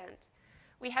ice extent,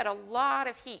 we had a lot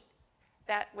of heat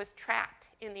that was trapped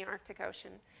in the Arctic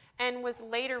Ocean and was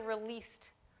later released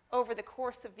over the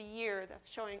course of the year. That's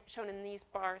shown in these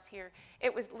bars here.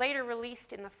 It was later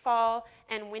released in the fall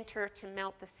and winter to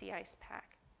melt the sea ice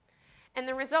pack. And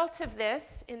the result of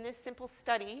this, in this simple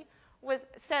study,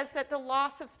 says that the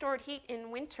loss of stored heat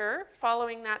in winter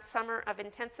following that summer of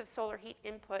intensive solar heat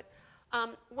input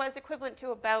was equivalent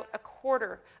to about a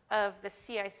quarter of the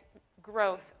sea ice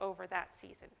growth over that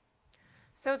season.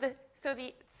 So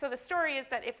the story is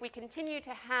that if we continue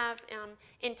to have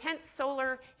intense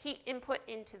solar heat input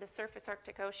into the surface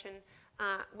Arctic Ocean,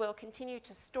 we'll continue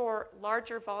to store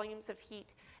larger volumes of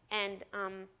heat, and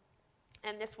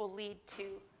this will lead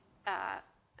to a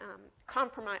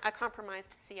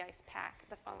compromised sea ice pack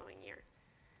the following year.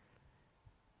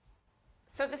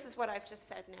 So this is what I've just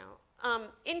said now.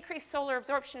 Increased solar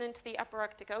absorption into the upper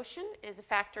Arctic Ocean is a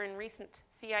factor in recent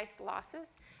sea ice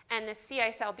losses, and the sea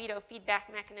ice albedo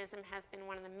feedback mechanism has been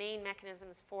one of the main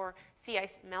mechanisms for sea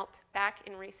ice melt back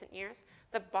in recent years.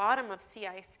 The bottom of sea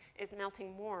ice is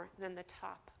melting more than the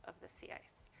top of the sea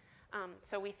ice.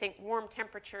 So we think warm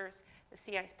temperatures, the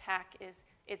sea ice pack is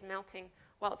melting.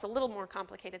 Well, it's a little more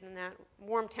complicated than that.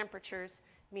 Warm temperatures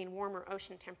mean warmer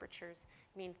ocean temperatures,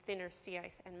 mean thinner sea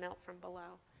ice and melt from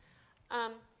below.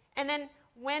 And then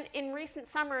when in recent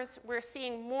summers, we're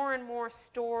seeing more and more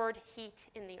stored heat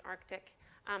in the Arctic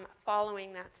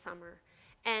following that summer.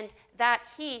 And that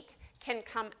heat can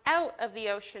come out of the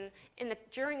ocean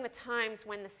during the times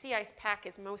when the sea ice pack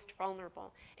is most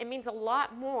vulnerable. It means a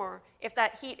lot more if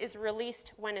that heat is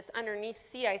released when it's underneath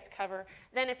sea ice cover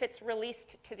than if it's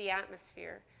released to the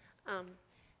atmosphere. And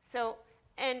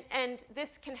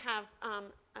this can have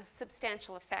a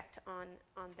substantial effect on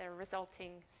the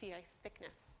resulting sea ice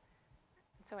thickness.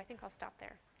 And so I think I'll stop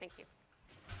there. Thank you.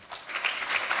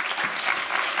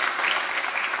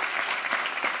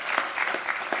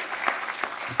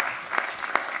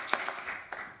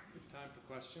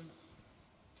 Question?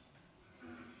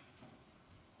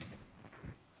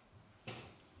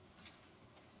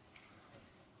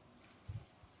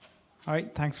 All right,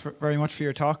 thanks very much for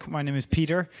your talk. My name is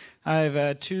Peter. I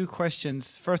have two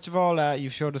questions. First of all,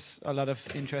 you've showed us a lot of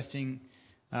interesting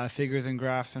figures and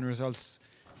graphs and results.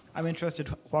 I'm interested,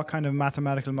 what kind of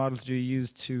mathematical models do you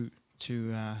use to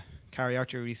carry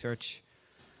out your research?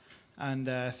 And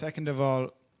second of all,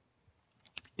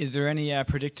 is there any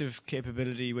predictive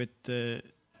capability with the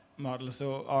model?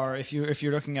 So, or if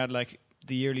you're looking at like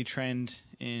the yearly trend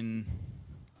in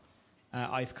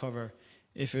ice cover,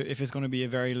 if it's going to be a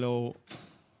very low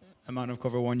amount of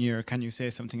cover one year, can you say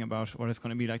something about what it's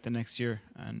going to be like the next year,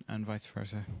 and vice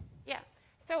versa? Yeah.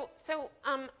 So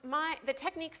the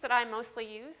techniques that I mostly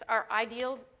use are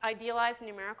idealized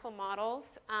numerical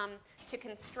models to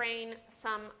constrain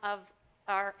some of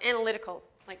our analytical,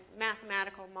 like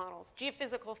mathematical models,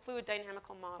 geophysical, fluid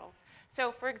dynamical models.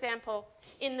 So, for example,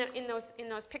 in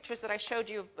those pictures that I showed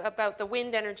you about the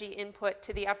wind energy input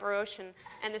to the upper ocean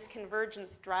and this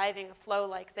convergence driving a flow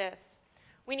like this,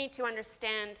 we need to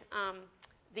understand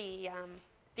the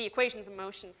equations of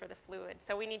motion for the fluid.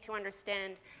 So we need to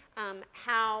understand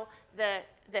how the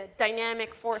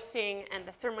dynamic forcing and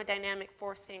the thermodynamic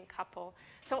forcing couple.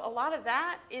 So a lot of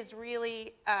that is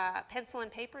really pencil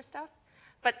and paper stuff.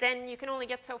 But then you can only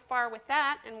get so far with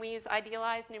that, and we use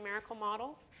idealized numerical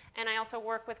models. And I also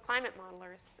work with climate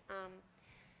modelers.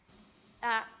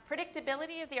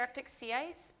 Predictability of the Arctic sea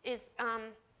ice is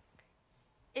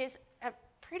a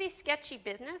pretty sketchy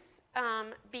business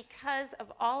because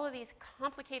of all of these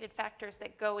complicated factors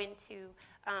that go into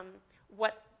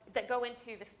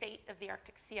the fate of the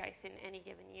Arctic sea ice in any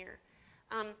given year.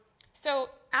 So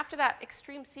after that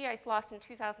extreme sea ice loss in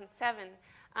 2007,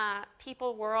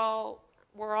 people were all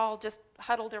just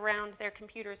huddled around their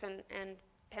computers and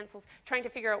pencils, trying to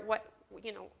figure out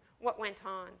what went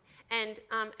on. And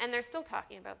they're still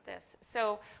talking about this.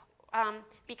 So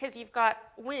because you've got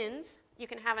winds, you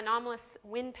can have anomalous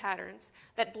wind patterns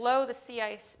that blow the sea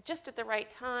ice just at the right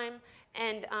time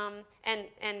and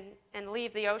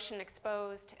leave the ocean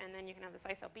exposed, and then you can have this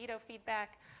ice albedo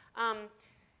feedback.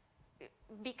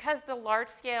 Because the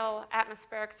large-scale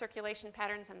atmospheric circulation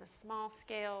patterns and the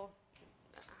small-scale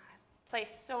play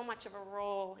so much of a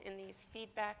role in these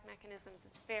feedback mechanisms,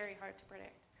 it's very hard to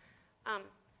predict.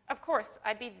 Of course,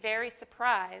 I'd be very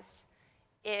surprised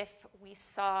if we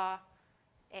saw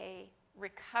a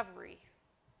recovery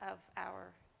of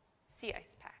our sea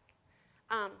ice pack.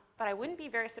 But I wouldn't be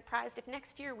very surprised if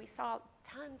next year we saw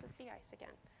tons of sea ice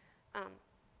again.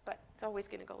 But it's always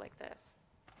going to go like this.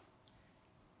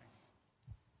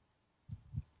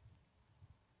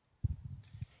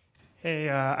 Hey,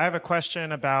 I have a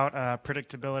question about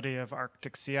predictability of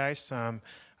Arctic sea ice.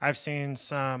 I've seen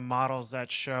some models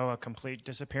that show a complete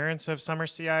disappearance of summer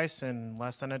sea ice in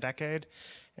less than a decade.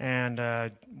 And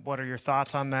what are your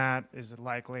thoughts on that? Is it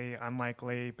likely,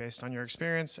 unlikely, based on your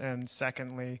experience? And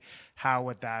secondly, how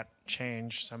would that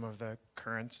change some of the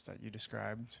currents that you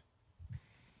described?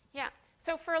 Yeah,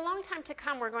 so for a long time to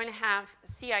come, we're going to have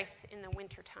sea ice in the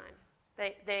wintertime.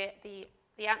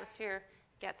 The atmosphere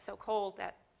gets so cold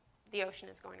that the ocean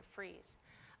is going to freeze.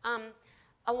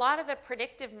 A lot of the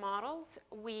predictive models,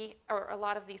 or a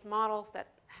lot of these models that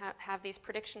have these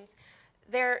predictions,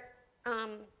 they're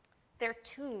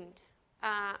tuned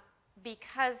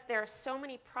because there are so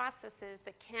many processes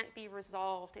that can't be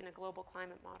resolved in a global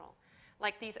climate model,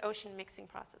 like these ocean mixing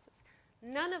processes.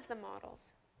 None of the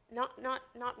models, not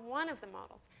one of the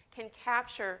models, can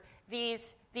capture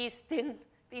these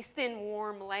thin,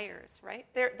 warm layers, right?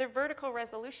 Their vertical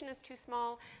resolution is too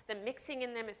small, the mixing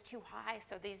in them is too high,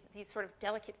 so these sort of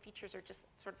delicate features are just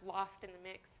sort of lost in the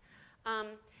mix.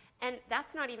 And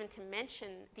that's not even to mention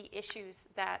the issues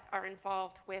that are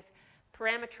involved with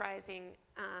parametrizing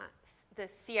the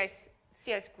sea ice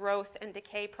growth and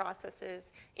decay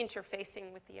processes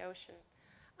interfacing with the ocean.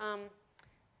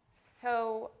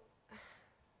 So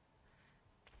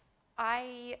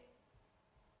I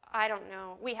don't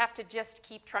know. We have to just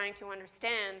keep trying to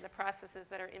understand the processes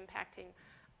that are impacting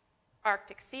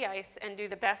Arctic sea ice and do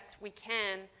the best we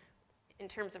can in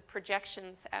terms of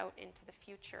projections out into the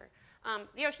future.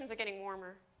 The oceans are getting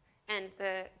warmer and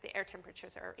the air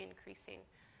temperatures are increasing.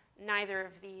 Neither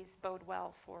of these bode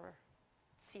well for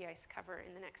sea ice cover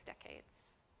in the next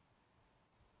decades.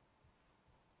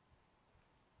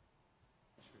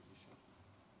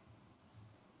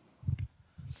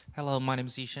 Hello, my name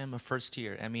is Ishan. I'm a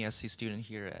first-year MESC student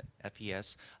here at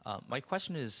F&ES. My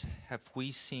question is, have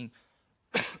we seen,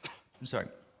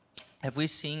 have we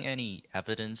seen any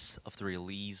evidence of the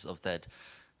release of that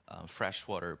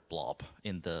freshwater blob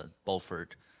in the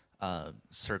Beaufort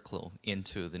Circle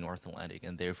into the North Atlantic,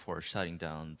 and therefore shutting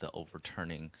down the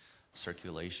overturning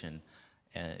circulation?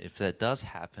 And if that does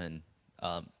happen,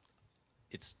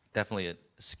 it's definitely a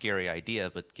scary idea,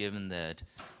 but given that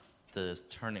the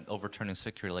overturning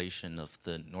circulation of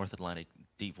the North Atlantic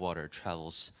deep water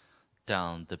travels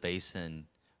down the basin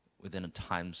within a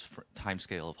time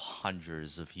scale of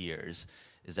hundreds of years,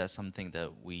 is that something that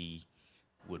we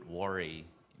would worry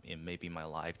in maybe my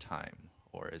lifetime,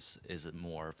 or is it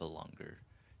more of a longer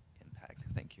impact?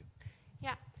 Thank you.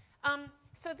 Yeah.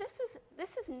 So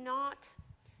this is not.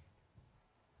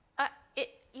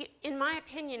 In my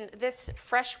opinion, this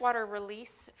freshwater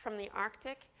release from the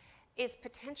Arctic is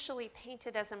potentially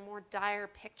painted as a more dire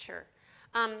picture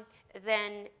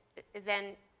than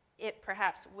it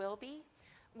perhaps will be.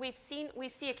 We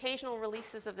see occasional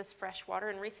releases of this fresh water.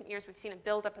 In recent years, we've seen a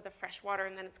buildup of the fresh water,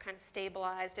 and then it's kind of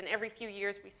stabilized, and every few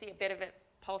years we see a bit of it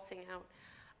pulsing out.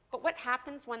 But what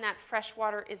happens when that fresh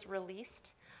water is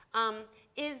released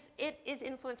is it is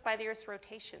influenced by the Earth's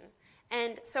rotation.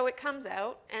 And so it comes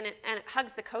out, and it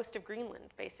hugs the coast of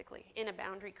Greenland, basically, in a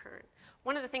boundary current.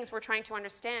 One of the things we're trying to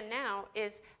understand now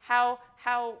is how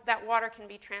that water can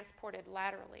be transported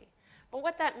laterally. But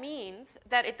what that means,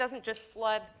 that it doesn't just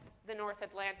flood the North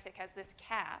Atlantic as this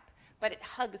cap, but it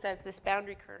hugs as this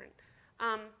boundary current.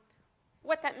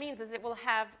 What that means is it will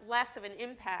have less of an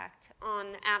impact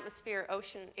on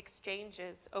atmosphere-ocean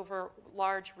exchanges over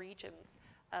large regions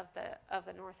of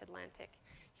the North Atlantic.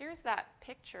 Here's that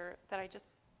picture that I just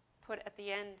put at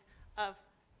the end of,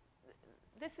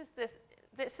 this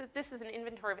is an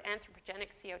inventory of anthropogenic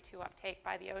CO2 uptake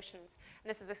by the oceans. And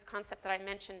this is this concept that I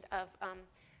mentioned of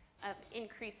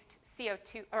increased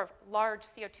CO2, or large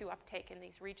CO2 uptake in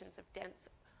these regions of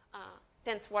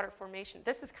dense water formation.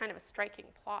 This is kind of a striking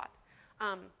plot,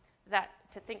 that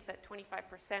to think that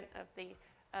 25%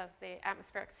 of the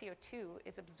atmospheric CO2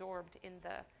 is absorbed in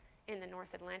in the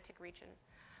North Atlantic region.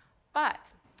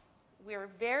 But we're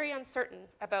very uncertain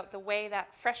about the way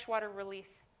that freshwater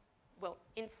release will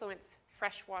influence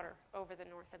freshwater over the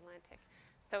North Atlantic.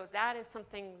 So that is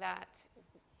something that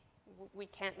we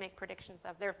can't make predictions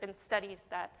of. There have been studies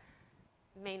that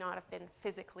may not have been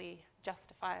physically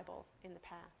justifiable in the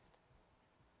past.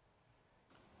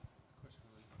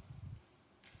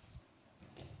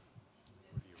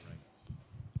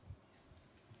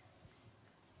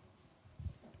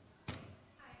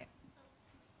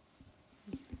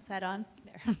 That on?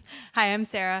 There. Hi, I'm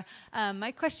Sarah.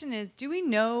 My question is, do we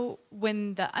know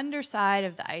when the underside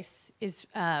of the ice is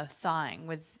thawing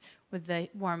with the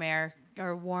warm air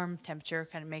or warm temperature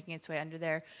kind of making its way under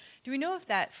there? Do we know if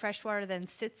that fresh water then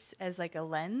sits as like a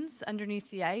lens underneath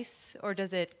the ice, or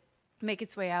does it make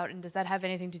its way out, and does that have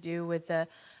anything to do with the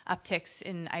upticks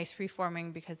in ice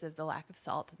reforming because of the lack of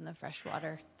salt in the fresh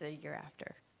water the year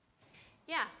after?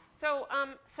 Yeah. So,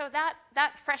 so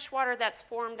that fresh water that's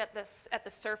formed at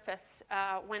the surface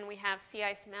when we have sea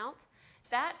ice melt,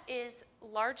 that is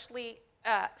largely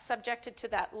subjected to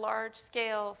that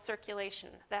large-scale circulation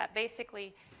that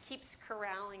basically keeps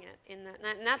corralling it in the,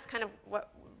 and that's kind of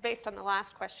what, based on the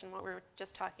last question, what we were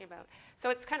just talking about. So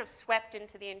it's kind of swept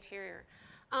into the interior.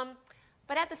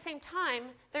 But at the same time,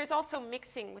 there's also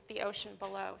mixing with the ocean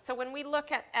below. So when we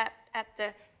look at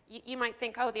the, you might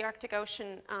think, oh, the Arctic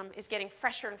Ocean is getting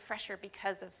fresher and fresher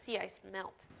because of sea ice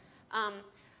melt.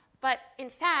 But in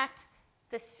fact,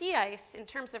 the sea ice, in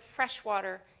terms of fresh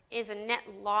water, is a net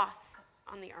loss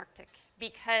on the Arctic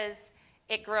because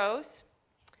it grows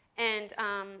and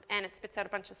it spits out a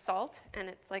bunch of salt, and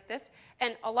it's like this.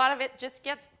 And a lot of it just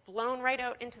gets blown right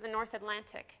out into the North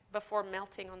Atlantic before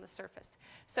melting on the surface.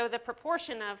 So the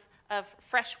proportion of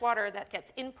fresh water that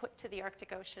gets input to the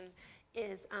Arctic Ocean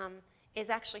is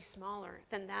actually smaller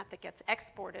than that gets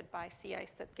exported by sea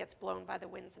ice that gets blown by the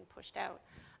winds and pushed out.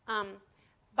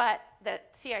 But the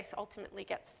sea ice ultimately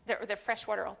gets, the fresh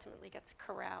water ultimately gets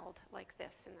corralled like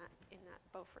this in that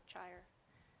Beaufort Gyre.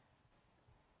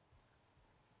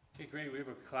 Okay, great. We have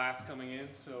a class coming in,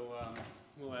 so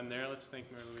we'll end there. Let's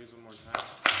thank Mary-Louise one more time.